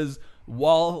because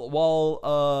while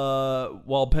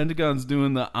Pentagon's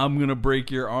doing the "I'm gonna break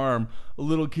your arm," a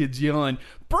little kid's yelling,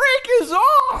 "Break his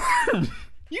arm!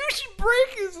 You should break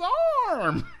his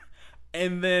arm!"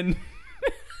 And then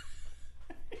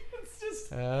it's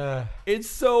just it's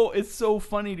so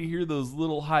funny to hear those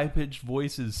little high pitched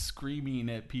voices screaming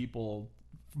at people,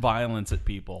 violence at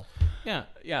people. Yeah.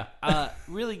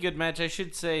 Really good match. I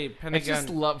should say I Pentagon. just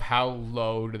love how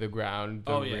low to the ground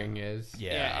the Oh, yeah. ring is.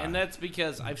 Yeah, and that's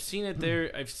because I've seen it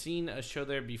there. I've seen a show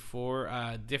there before,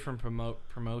 different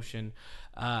promotion,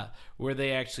 where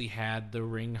they actually had the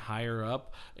ring higher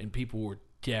up, and people were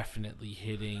definitely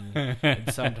hitting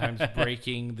and sometimes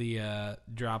breaking the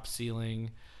drop ceiling.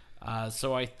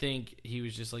 So I think he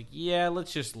was just like, yeah,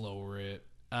 let's just lower it.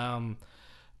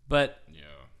 But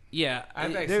yeah,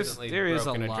 I've there is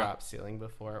broken a a lot. drop ceiling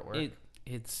before at work.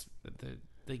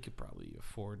 They could probably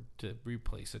afford to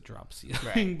replace a drop ceiling,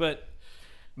 Right. but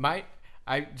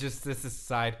this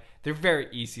aside, they're very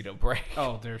easy to break.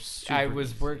 Oh, they're super I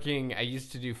was easy. working. I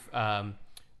used to do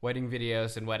wedding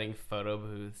videos and wedding photo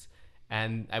booths,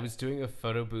 and I was doing a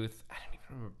photo booth. I don't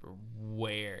even remember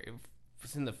where. It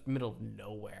was in the middle of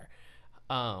nowhere.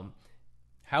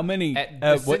 How many?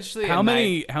 Essentially, how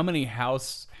many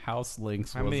house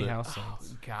links? How was many it? house Oh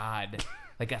lengths? God,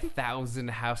 like 1,000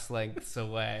 house lengths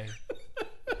away.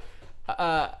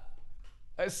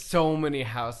 So many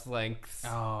house lengths.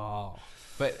 Oh,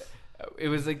 But it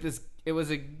was like this. It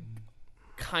was a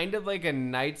kind of like a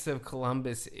Knights of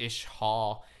Columbus ish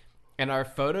hall, and our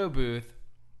photo booth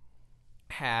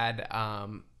had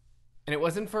and it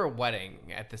wasn't for a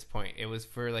wedding at this point. It was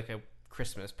for like a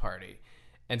Christmas party,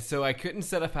 and so I couldn't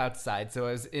set up outside, so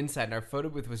I was inside. And our photo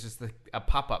booth was just a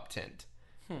pop up tent,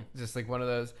 just like one of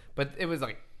those. But it was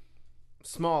like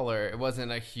smaller. It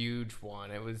wasn't a huge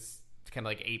one. It was kind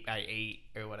of like 8x8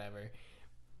 or whatever.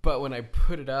 But when I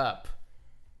put it up,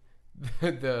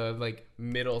 the like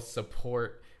middle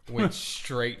support went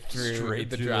straight through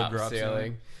the drop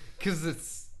ceiling,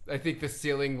 because I think the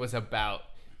ceiling was about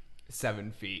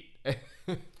 7 feet,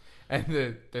 and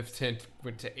the tent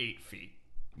went to 8 feet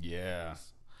Yeah.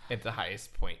 at the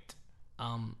highest point.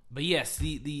 but yes,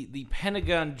 the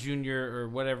Pentagon Junior or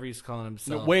whatever he's calling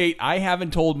himself. Wait, I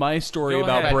haven't told my story Go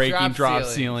about ahead. breaking Drop drop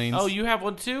ceilings. ceilings. Oh, you have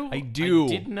one too? I do. I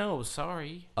didn't know.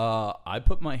 Sorry. I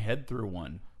put my head through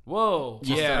one. Whoa.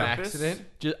 Just Yeah. an accident.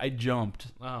 I jumped,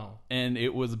 Oh. and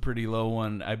it was a pretty low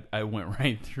one. I went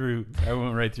right through. I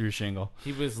went right through a shingle.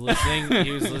 He was listening.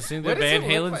 He was listening to What does Van it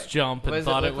look Halen's like? Jump What and does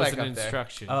it thought it look was like an up there?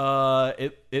 instruction.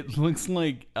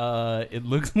 It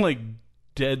looks like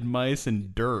dead mice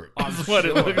and dirt. I'm That's what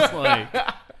it sure. looks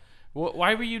like.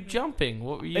 Why were you jumping?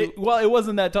 What were you? It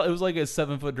wasn't that tall. It was like a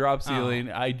 7-foot drop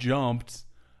ceiling. I jumped,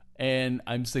 and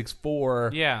I'm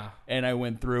 6'4". Yeah. and I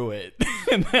went through it,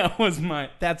 and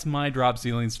that's my drop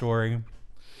ceiling story.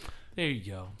 There you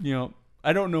go. You know,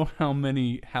 I don't know how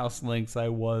many house lengths I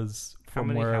was from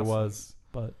many where I house was,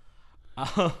 but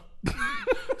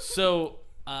So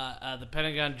the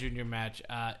Pentagon Junior match,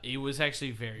 it was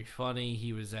actually very funny.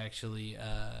 He was actually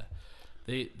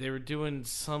they were doing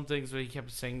some things where he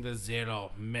kept saying the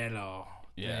zero mellow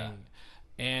thing,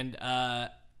 and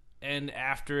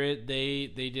after it they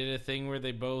did a thing where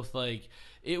they both like,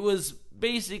 it was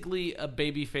basically a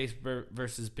babyface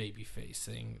versus babyface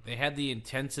thing. They had the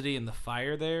intensity and the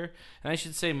fire there, and I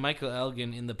should say Michael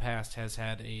Elgin in the past has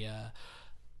had a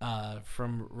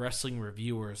from wrestling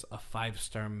reviewers a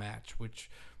 5-star match, which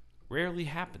rarely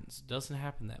happens. Doesn't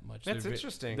happen that much. That's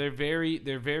interesting. They're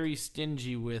very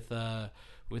stingy with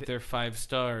their 5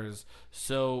 stars.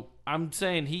 So I'm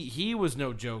saying he was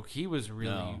no joke. He was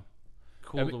really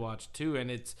cool to watch too,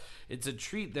 and it's a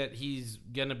treat that he's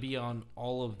gonna be on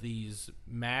all of these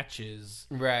matches,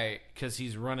 Right. because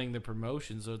he's running the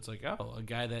promotion. So it's like, oh, a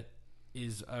guy that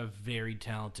is a very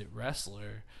talented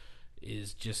wrestler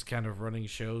is just kind of running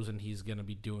shows, and he's going to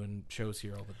be doing shows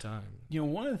here all the time. you know,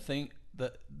 one of the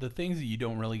things that you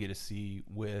don't really get to see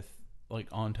with like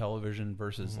on television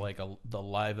versus like the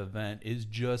live event is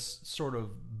just sort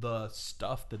of the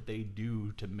stuff that they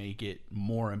do to make it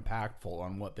more impactful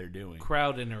on what they're doing.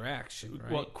 Crowd interaction,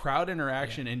 right? Well, crowd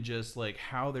interaction and just like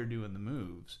how they're doing the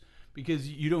moves, because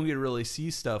you don't get to really see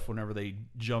stuff whenever they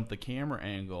jump the camera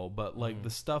angle, but like the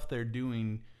stuff they're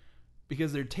doing,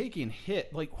 because they're taking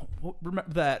hit. Like,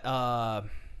 remember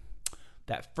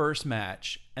that first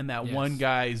match, and that Yes. one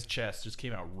guy's chest just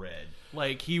came out red.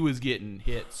 Like, he was getting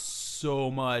hit so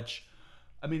much.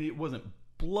 I mean, it wasn't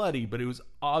bloody, but it was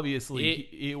obviously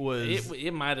it was.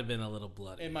 It might have been a little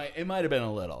bloody. It might have been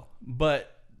a little,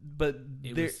 but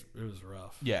It was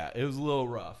rough. yeah, it was a little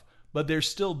rough. But they were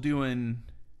still doing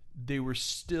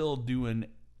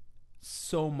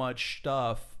so much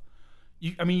stuff.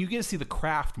 You get to see the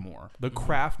craft more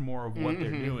of what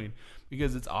they're doing,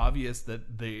 because it's obvious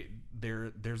that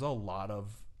there's a lot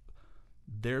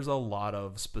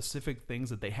of specific things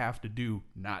that they have to do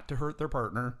not to hurt their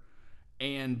partner,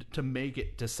 and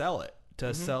to sell it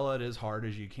as hard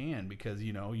as you can, because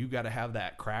you got to have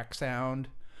that crack sound.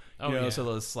 So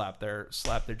they'll slap their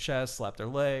chest, slap their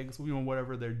legs,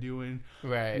 whatever they're doing.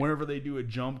 Right. Whenever they do a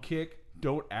jump kick,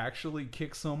 don't actually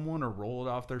kick someone or roll it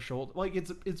off their shoulder. Like,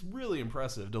 it's really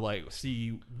impressive to like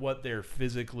see what they're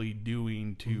physically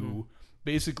doing to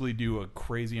basically do a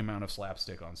crazy amount of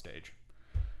slapstick on stage.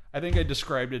 I think I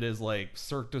described it as like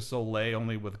Cirque du Soleil,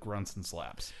 only with grunts and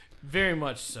slaps. Very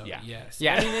much so. Yeah. Yes.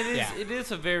 Yeah. I mean, Yeah. it is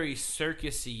a very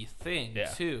circusy thing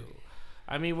too.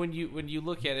 I mean, when you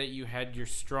look at it, you had your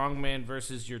strongman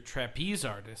versus your trapeze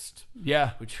artist,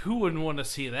 Yeah. which who wouldn't want to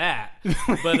see that?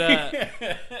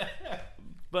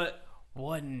 But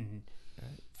one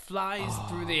flies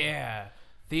through the air.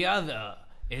 The other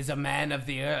is a man of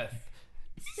the earth.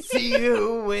 See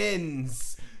who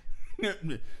wins.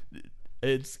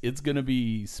 It's gonna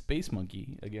be Space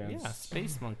Monkey against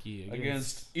Space Monkey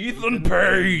against Ethan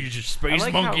Page, Space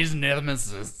like Monkey's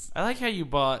nemesis. I like how you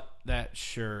bought that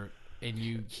shirt and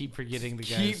you keep forgetting the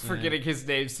guy's Keep name. forgetting his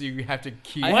name, so you have to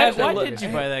keep. Why did you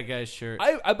buy that guy's shirt?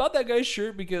 I bought that guy's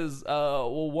shirt because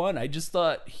one, I just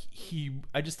thought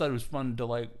it was fun to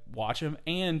like watch him,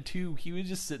 and two, he was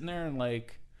just sitting there and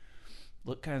like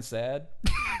look kind of sad.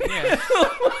 Yeah.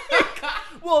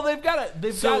 Well, they've got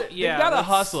to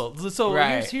hustle. So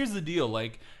Right. here's the deal.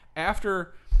 Like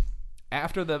after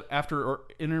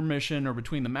intermission or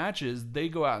between the matches, they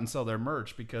go out and sell their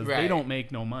merch because they Right. don't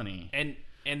make no money.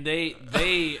 And they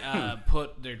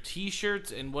put their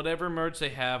T-shirts and whatever merch they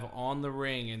have on the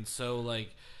ring, and so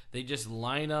like they just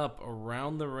line up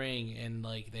around the ring, and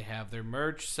like they have their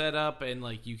merch set up, and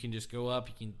like you can just go up,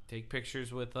 you can take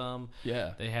pictures with them.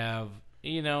 Yeah. They have,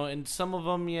 and some of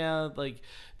them, like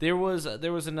there was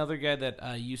another guy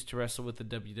that used to wrestle with the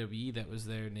WWE that was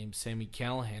there named Sami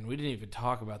Callihan. We didn't even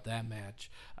talk about that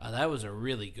match. That was a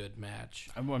really good match.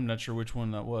 I'm not sure which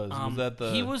one that was. Was that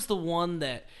the? He was the one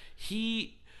that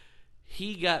he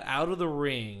got out of the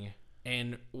ring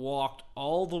and walked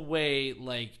all the way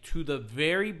like to the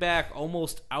very back,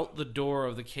 almost out the door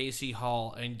of the KC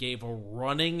Hall, and gave a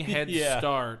running head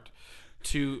start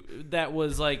to that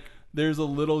was like. There's a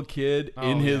little kid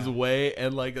in his yeah. way,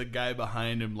 and like a guy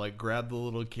behind him like grabbed the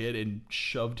little kid and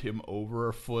shoved him over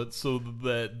a foot so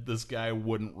that this guy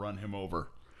wouldn't run him over.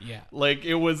 Yeah. Like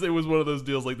it was one of those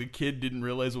deals. Like the kid didn't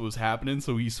realize what was happening,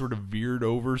 so he sort of veered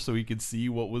over so he could see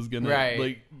what was gonna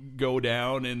like go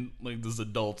down. And like this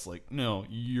adult's like, no,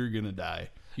 you're gonna die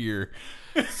here.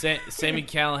 Sami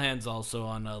Callihan's also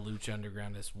on Lucha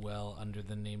Underground as well under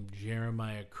the name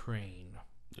Jeremiah Crane.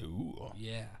 Ooh,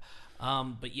 yeah.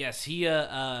 But yes, he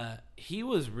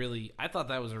was really. I thought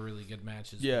that was a really good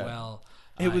match as well.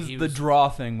 It was the draw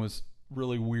thing was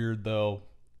really weird though.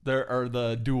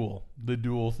 The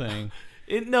duel thing.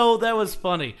 No, that was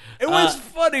funny. It was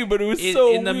funny, but it was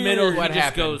so in the weird. middle. He What just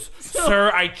happened? goes,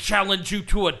 "Sir, I challenge you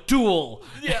to a duel."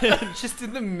 Just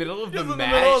in the middle of the the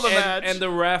match. middle of the match. And the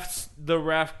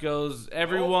ref goes,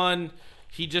 "Everyone."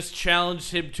 He just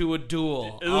challenged him to a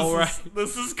duel.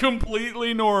 This is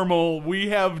completely normal. We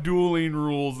have dueling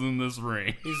rules in this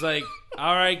ring. He's like,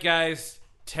 all right, guys,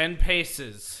 10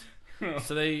 paces.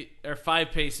 So they are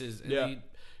 5 paces. And they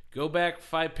go back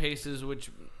 5 paces, which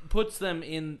puts them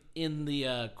in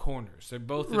the corners. They're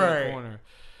both in the corner.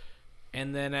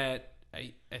 And then I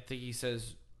think he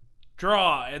says,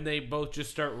 draw, and they both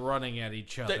just start running at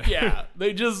each other.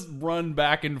 They just run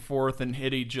back and forth and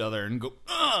hit each other and go.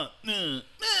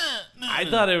 I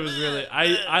thought it was really.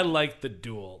 I liked the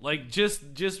duel. Like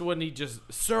just when he just,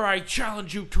 sir, I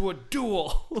challenge you to a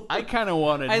duel. I kind of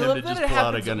wanted I him love to that just it pull out a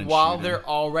happens gun and while shoot him. they're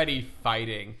already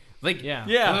fighting. Like,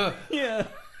 Yeah. Yeah.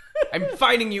 I'm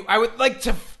fighting you. I would like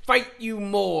to fight you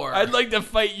more. I'd like to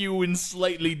fight you in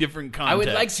slightly different context. I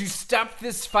would like to stop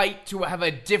this fight to have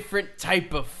a different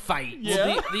type of fight. Yeah.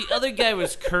 Well, the other guy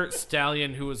was Kurt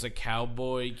Stallion, who was a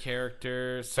cowboy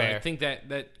character. So I Fair. think that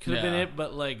could have been Yeah. it.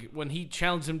 But like when he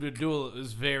challenged him to a duel, it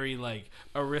was very like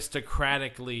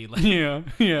aristocratically. Like,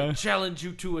 Yeah. challenge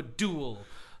you to a duel.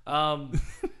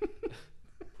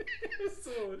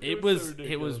 It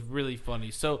was really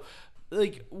funny. So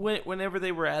like whenever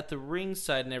they were at the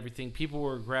ringside and everything, people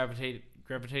were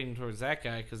gravitating towards that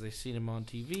guy because they seen him on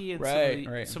TV,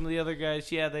 and some of the other guys,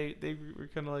 they were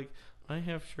kind of like, I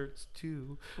have shirts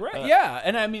too, Right. Yeah.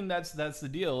 And I mean that's the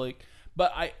deal. Like,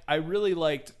 but I really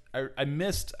liked. I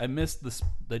missed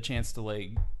the chance to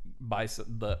like buy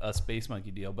a Space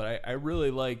Monkey deal, but I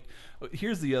really liked.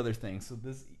 Here's the other thing. So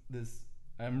this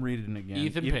I'm reading again.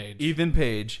 Ethan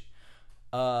Page.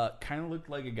 Kind of looked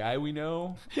like a guy we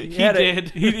know. He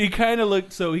did. He kind of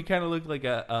looked. So he kind of looked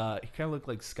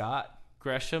like Scott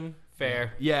Gresham.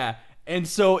 Fair. Yeah. And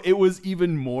so it was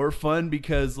even more fun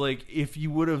because like if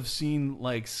you would have seen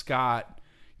like Scott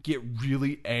get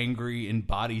really angry and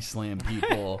body slam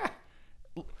people,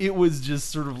 it was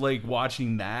just sort of like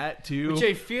watching that too. Which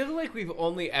I feel like we've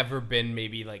only ever been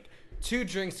maybe like 2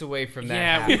 drinks away from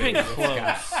that. Yeah, we've been happening with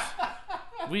close. Scott.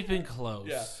 We've been close.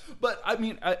 Yeah. But I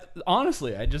mean,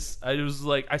 honestly, I was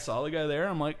like, I saw the guy there.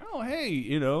 I'm like, oh, hey,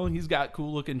 he's got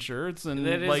cool looking shirts, and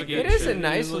That is like a good It is a shirt.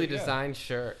 nicely designed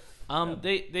shirt.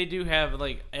 They do have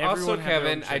like everyone Also, have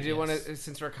their own Kevin, I shirt, do want yes. to,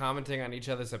 since we're commenting on each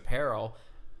other's apparel,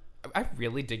 I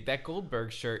really dig that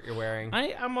Goldberg shirt you're wearing.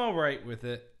 I'm all right with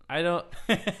it. I don't.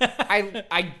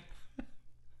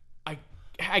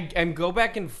 I go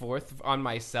back and forth on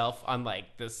myself on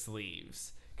like the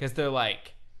sleeves because they're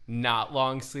like not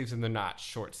long sleeves and they're not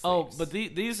short sleeves. Oh, but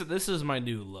this is my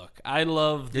new look. I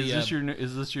love the. Is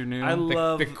this your new? I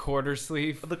love the quarter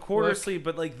sleeve. the quarter look. sleeve,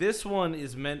 but like this one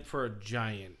is meant for a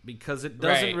giant because it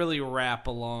doesn't Right. really wrap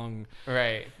along.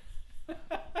 Right.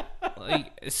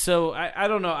 Like, so I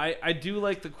don't know. I do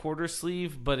like the quarter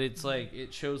sleeve, but it's like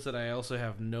it shows that I also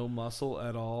have no muscle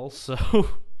at all. So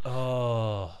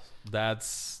Oh,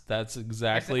 that's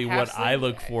exactly Is it half what I sleeve?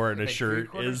 look for in a Like shirt.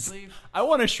 three-quarter Is sleeve? I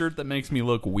want a shirt that makes me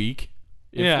look weak.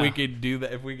 If Yeah. we could do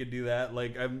that,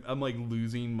 like I'm like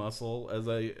losing muscle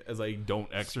as I don't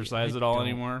exercise at all don't.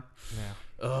 anymore.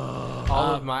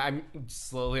 All of my, I'm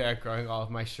slowly outgrowing all of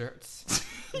my shirts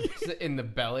in the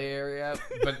belly area,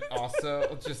 but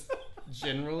also just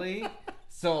generally.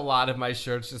 So a lot of my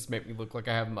shirts just make me look like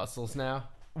I have muscles now.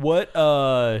 What?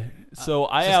 So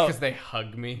I Just out. because they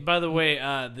hug me. by the way,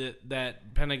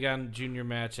 that Pentagon Junior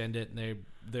match ended, and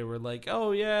they were like,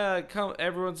 "Oh yeah, come!"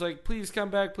 Everyone's like, "Please come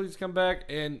back, please come back,"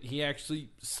 and he actually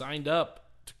signed up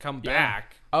to come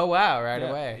back. Oh wow! Right Yeah,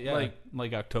 away. yeah,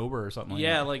 like October or something. Like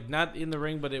Yeah, that. like not in the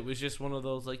ring, but it was just one of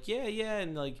those like, yeah,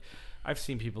 and like I've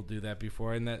seen people do that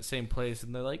before in that same place,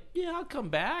 and they're like, yeah, I'll come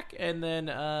back, and then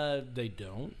they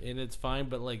don't, and it's fine.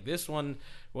 But like this one,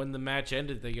 when the match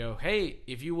ended, they go, hey,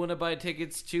 if you want to buy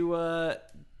tickets to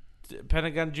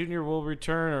Pentagon Junior will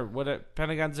return, or what?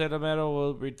 Pentagon Zeta Metal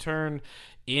will return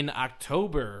in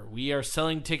October. We are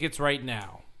selling tickets right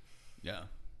now, yeah.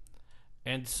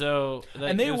 and so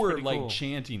And they it was were pretty like cool.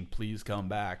 chanting, "Please come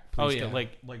back." Oh, Please yeah. come,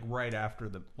 like right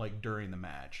after during the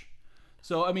match.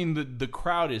 So I mean the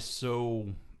crowd is so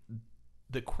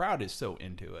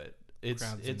into it. It's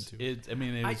Crowd's it's into it's I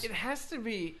mean it's It has to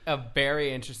be a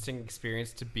very interesting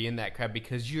experience to be in that crowd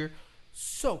because you're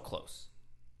so close.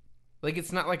 Like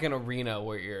it's not like an arena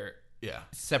where you're yeah.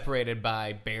 separated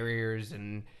by barriers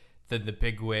and the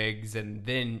big wigs and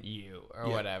then you or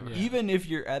whatever. Even if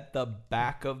you're at the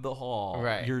back of the hall,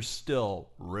 Right. you're still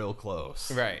real close.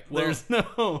 Right. There's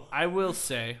no I will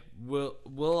say we'll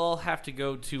all have to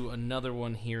go to another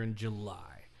one here in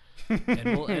July,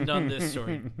 and we'll end on this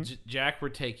story. Jack, we're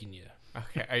taking you.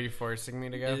 Okay, are you forcing me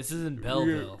to go? This is in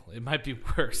Belleville. It might be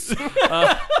worse.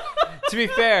 To be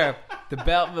fair, the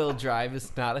Belleville Drive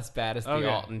is not as bad as the Okay,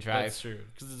 Alton Drive. That's true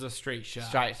because it's a straight shot.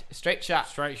 Straight shot.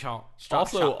 Straight shot.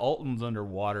 also Alton's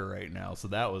underwater right now, so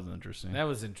that was interesting. That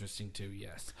was interesting too.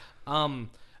 Yes.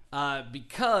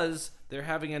 Because they're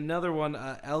having another one,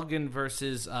 Elgin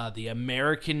versus the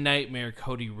American Nightmare,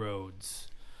 Cody Rhodes.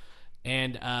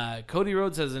 And Cody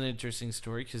Rhodes has an interesting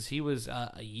story because he was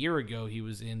a year ago. He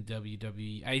was in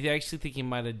WWE. I actually think he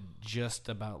might have just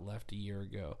about left a year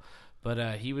ago,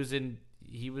 but he was in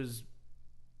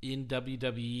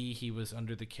WWE. He was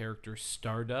under the character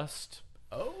Stardust.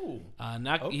 Oh.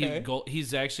 Not Okay.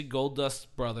 he's actually Goldust's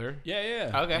brother.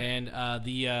 Yeah. Okay.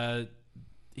 And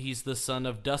he's the son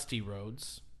of Dusty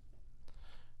Rhodes,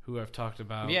 who I've talked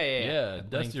about. Yeah. Yeah,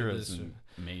 Dusty to Rhodes this- is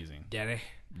amazing. Daddy.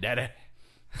 Daddy.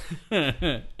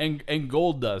 and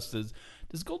Goldust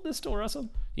does Goldust still wrestle?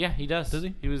 Yeah, he does. Does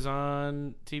he? He was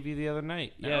on TV the other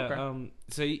night. Yeah. okay.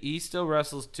 So he still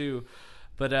wrestles too,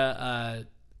 but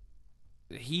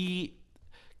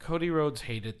Cody Rhodes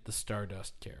hated the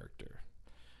Stardust character.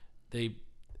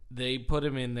 They put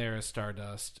him in there as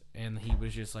Stardust, and he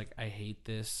was just like, I hate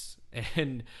this,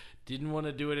 and didn't want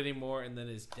to do it anymore. And then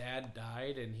his dad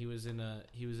died, and he was in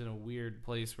a weird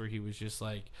place where he was just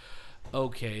like,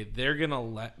 okay, they're gonna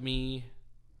let me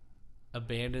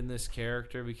abandon this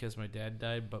character because my dad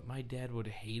died, but my dad would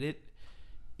hate it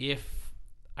if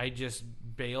I just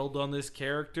bailed on this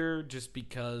character just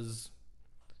because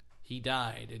he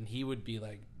died, and he would be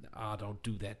like, "Oh, don't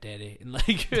do that, Daddy," and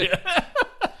like.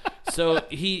 So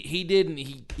he didn't.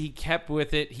 He kept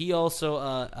with it. He also,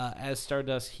 as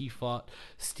Stardust, he fought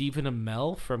Stephen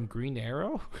Amell from Green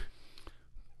Arrow.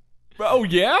 Oh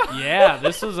yeah. Yeah,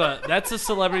 that's a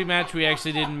celebrity match we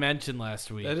actually didn't mention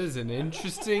last week. That is an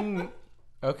interesting.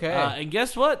 Okay. And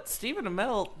guess what? Stephen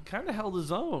Amell kind of held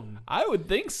his own. I would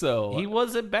think so. He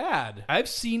wasn't bad. I've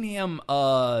seen him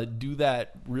do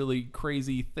that really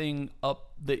crazy thing up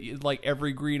like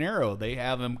every Green Arrow. They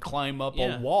have him climb up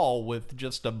Yeah. a wall with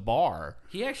just a bar.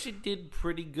 He actually did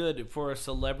pretty good for a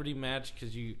celebrity match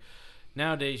because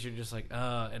nowadays you're just like,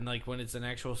 and like when it's an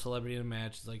actual celebrity in a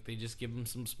match, it's like they just give him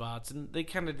some spots, and they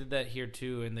kind of did that here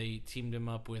too, and they teamed him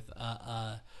up with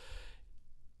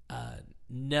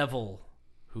Neville,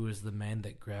 who is the man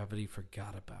that Gravity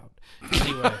forgot about.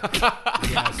 Anyway,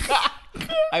 yes,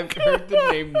 I've heard the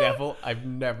name Neville. I've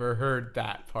never heard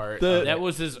that part. that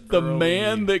was his The early-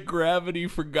 man that Gravity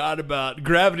forgot about.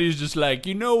 Gravity's just like,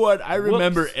 you know what? I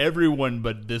remember everyone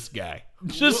but this guy.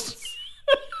 Just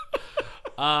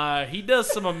He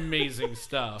does some amazing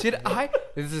stuff. Did I?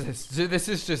 This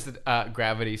is just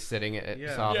gravity sitting at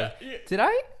solving. Did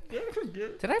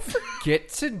I forget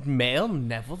to mail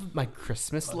Neville my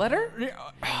Christmas letter?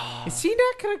 Is he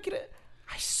not gonna get it?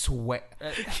 I swear.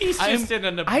 He's just in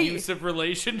an abusive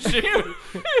relationship.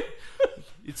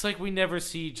 It's like we never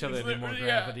see each other anymore,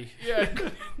 Gravity. Yeah.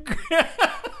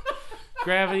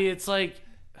 Gravity, it's like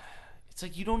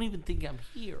you don't even think I'm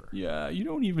here. Yeah, you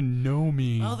don't even know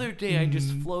me. The other day I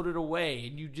just floated away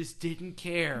and you just didn't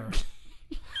care.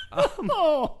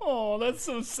 That's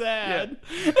so sad.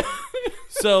 Yeah.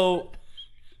 So,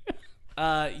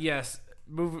 yes,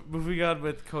 moving on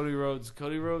with Cody Rhodes.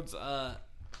 Cody Rhodes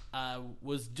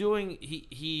was doing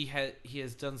he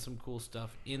has done some cool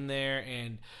stuff in there,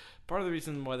 and part of the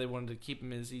reason why they wanted to keep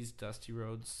him is he's Dusty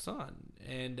Rhodes' son,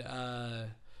 and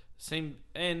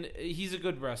he's a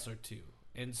good wrestler too.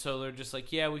 And so they're just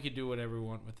like, yeah, we could do whatever we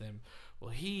want with him.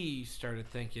 Well, he started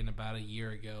thinking about a year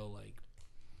ago, like,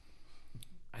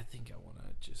 I think I want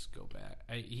to just go back.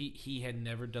 He had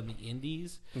never done the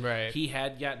indies. Right. He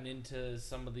had gotten into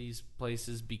some of these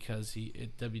places because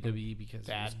WWE because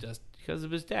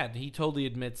of his dad. He totally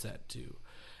admits that too.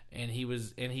 And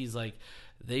he's like,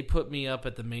 they put me up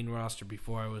at the main roster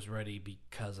before I was ready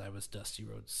because I was Dusty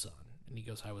Rhodes' son. And he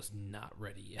goes, I was not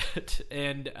ready yet.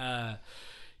 And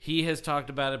he has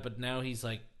talked about it, but now he's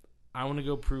like, I want to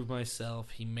go prove myself.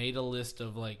 He made a list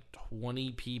of like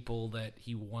 20 people that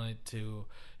he wanted to,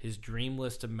 his dream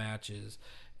list of matches,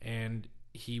 and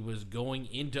he was going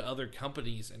into other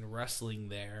companies and wrestling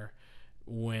there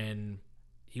when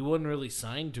he wasn't really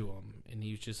signed to them. And he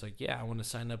was just like, yeah, I want to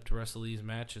sign up to wrestle these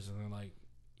matches. And they're like,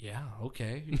 yeah,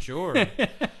 okay, sure.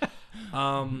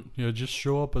 Just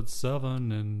show up at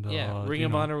 7 and Ring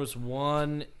of Honor was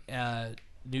 1.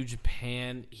 New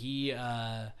Japan.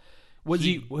 Was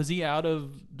he out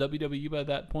of WWE by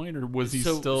that point, or was he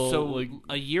still like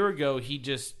a year ago? He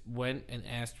just went and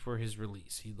asked for his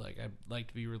release. He'd like, I'd like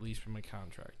to be released from my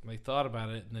contract. And they thought about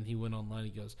it, and then he went online.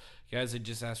 He goes, guys, I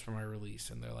just asked for my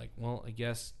release, and they're like, well, I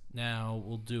guess now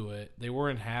we'll do it. They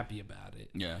weren't happy about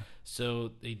it. Yeah.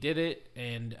 So they did it,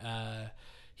 and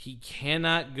he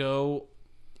cannot go.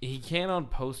 He can on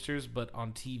posters, but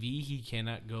on TV he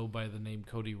cannot go by the name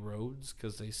Cody Rhodes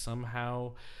because they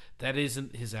somehow that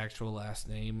isn't his actual last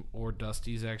name or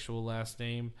Dusty's actual last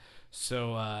name.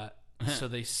 So so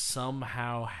they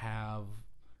somehow have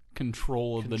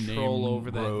control of the name over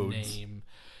Rhodes. That name.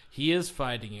 He is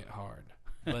fighting it hard,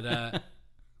 but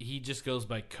he just goes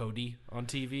by Cody on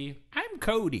TV. I'm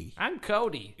Cody.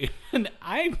 And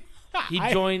he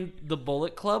joined the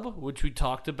Bullet Club, which we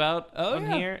talked about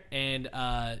here, and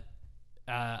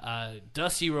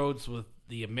Dusty Rhodes with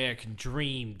the American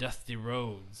Dream, Dusty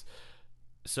Rhodes.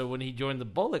 So when he joined the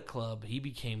Bullet Club, he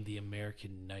became the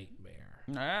American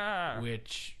Nightmare,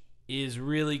 which is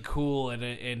really cool.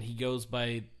 And he goes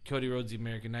by Cody Rhodes, the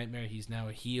American Nightmare. He's now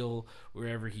a heel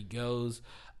wherever he goes.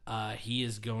 He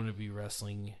is going to be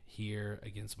wrestling here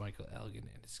against Michael Elgin,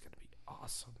 and it's going to be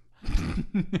awesome.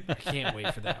 I can't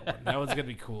wait for that one. That one's gonna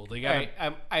be cool. They got.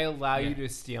 I allow you to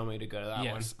steal me to go to that one.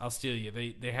 Yes, I'll steal you.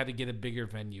 They had to get a bigger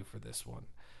venue for this one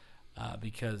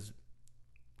because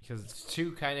it's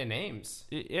two kind of names.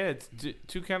 It's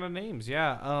two kind of names.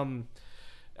 Yeah.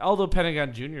 Although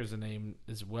Pentagon Jr. is a name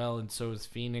as well, and so is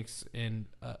Phoenix and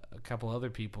a couple other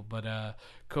people. But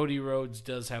Cody Rhodes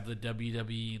does have the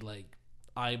WWE like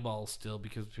eyeball still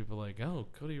because people are like, oh,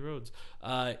 Cody Rhodes.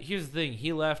 Here's the thing: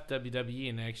 he left WWE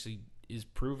and actually is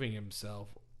proving himself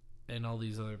in all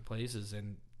these other places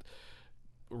and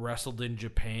wrestled in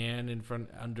Japan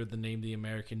under the name the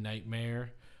American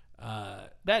Nightmare.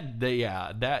 They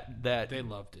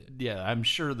loved it. Yeah, I'm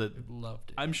sure that they loved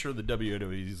it. I'm sure the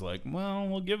WWE's like, well,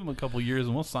 we'll give him a couple years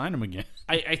and we'll sign him again.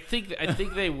 I think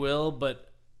they will, but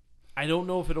I don't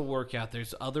know if it'll work out.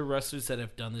 There's other wrestlers that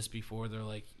have done this before. They're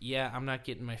like, yeah, I'm not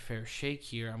getting my fair shake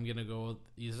here. I'm gonna go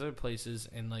these other places.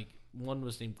 And like one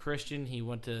was named Christian. He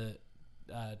went to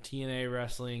TNA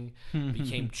Wrestling,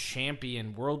 became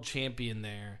world champion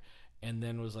there, and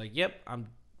then was like, yep, I'm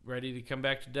ready to come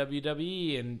back to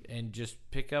WWE and just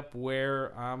pick up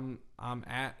where I'm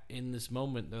at in this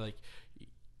moment. They're like,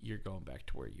 you're going back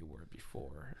to where you were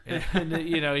before. And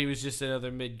he was just another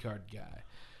mid-card guy.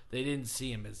 They didn't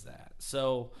see him as that.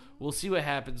 So we'll see what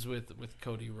happens with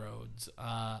Cody Rhodes.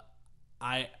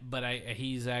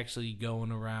 He's actually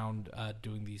going around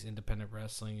doing these independent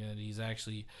wrestling, and he's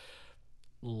actually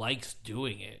likes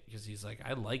doing it because he's like,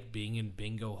 I like being in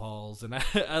bingo halls, and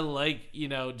I like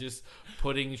just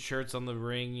putting shirts on the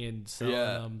ring and selling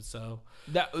them. So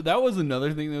that was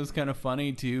another thing that was kind of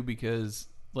funny too, because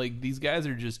like these guys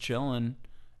are just chilling,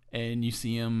 and you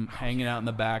see them hanging out in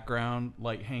the background,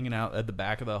 like hanging out at the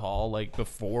back of the hall, like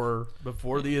before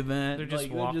the event. They're just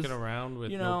like, walking around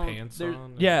with no pants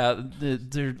on. Yeah,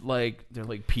 they're like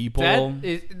people.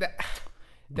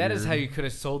 That is how you could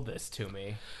have sold this to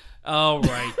me. Oh,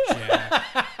 right,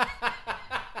 Jack.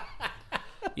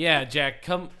 Yeah, Jack,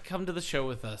 come to the show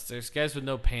with us. There's guys with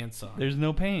no pants on. There's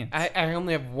no pants. I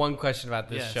only have one question about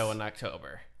this Yes. show in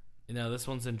October. No, this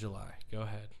one's in July. Go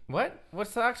ahead. What?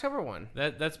 What's the October one?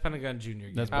 That's Pentagon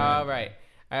Junior. That's Oh, right.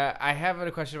 I have a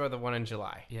question about the one in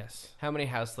July. Yes. How many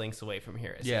house links away from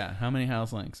here is it? Yeah, how many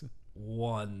house links?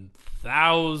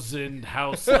 1,000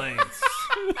 house lengths.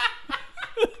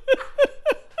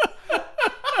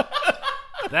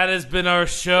 That has been our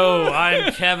show.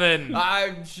 I'm Kevin.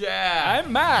 I'm Jack.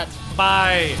 I'm Matt.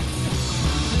 Bye.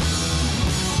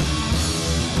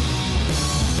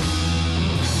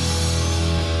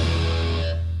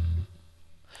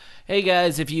 Hey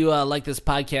guys, if you like this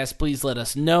podcast, please let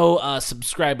us know.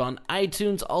 Subscribe on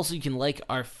iTunes. Also, you can like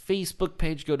our Facebook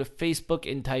page. Go to Facebook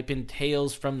and type in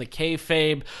Tales from the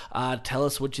Kayfabe. Tell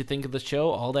us what you think of the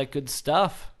show, all that good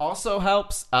stuff. Also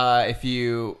helps if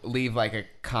you leave like a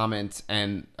comment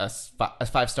and a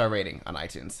 5-star rating on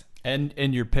iTunes. And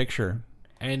your picture.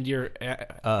 And your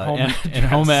And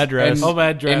home address. home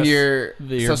address. And your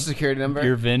Your- social security number.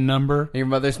 Your VIN number. Your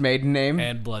mother's maiden name.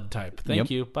 and blood type. Thank Yep.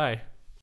 you. Bye.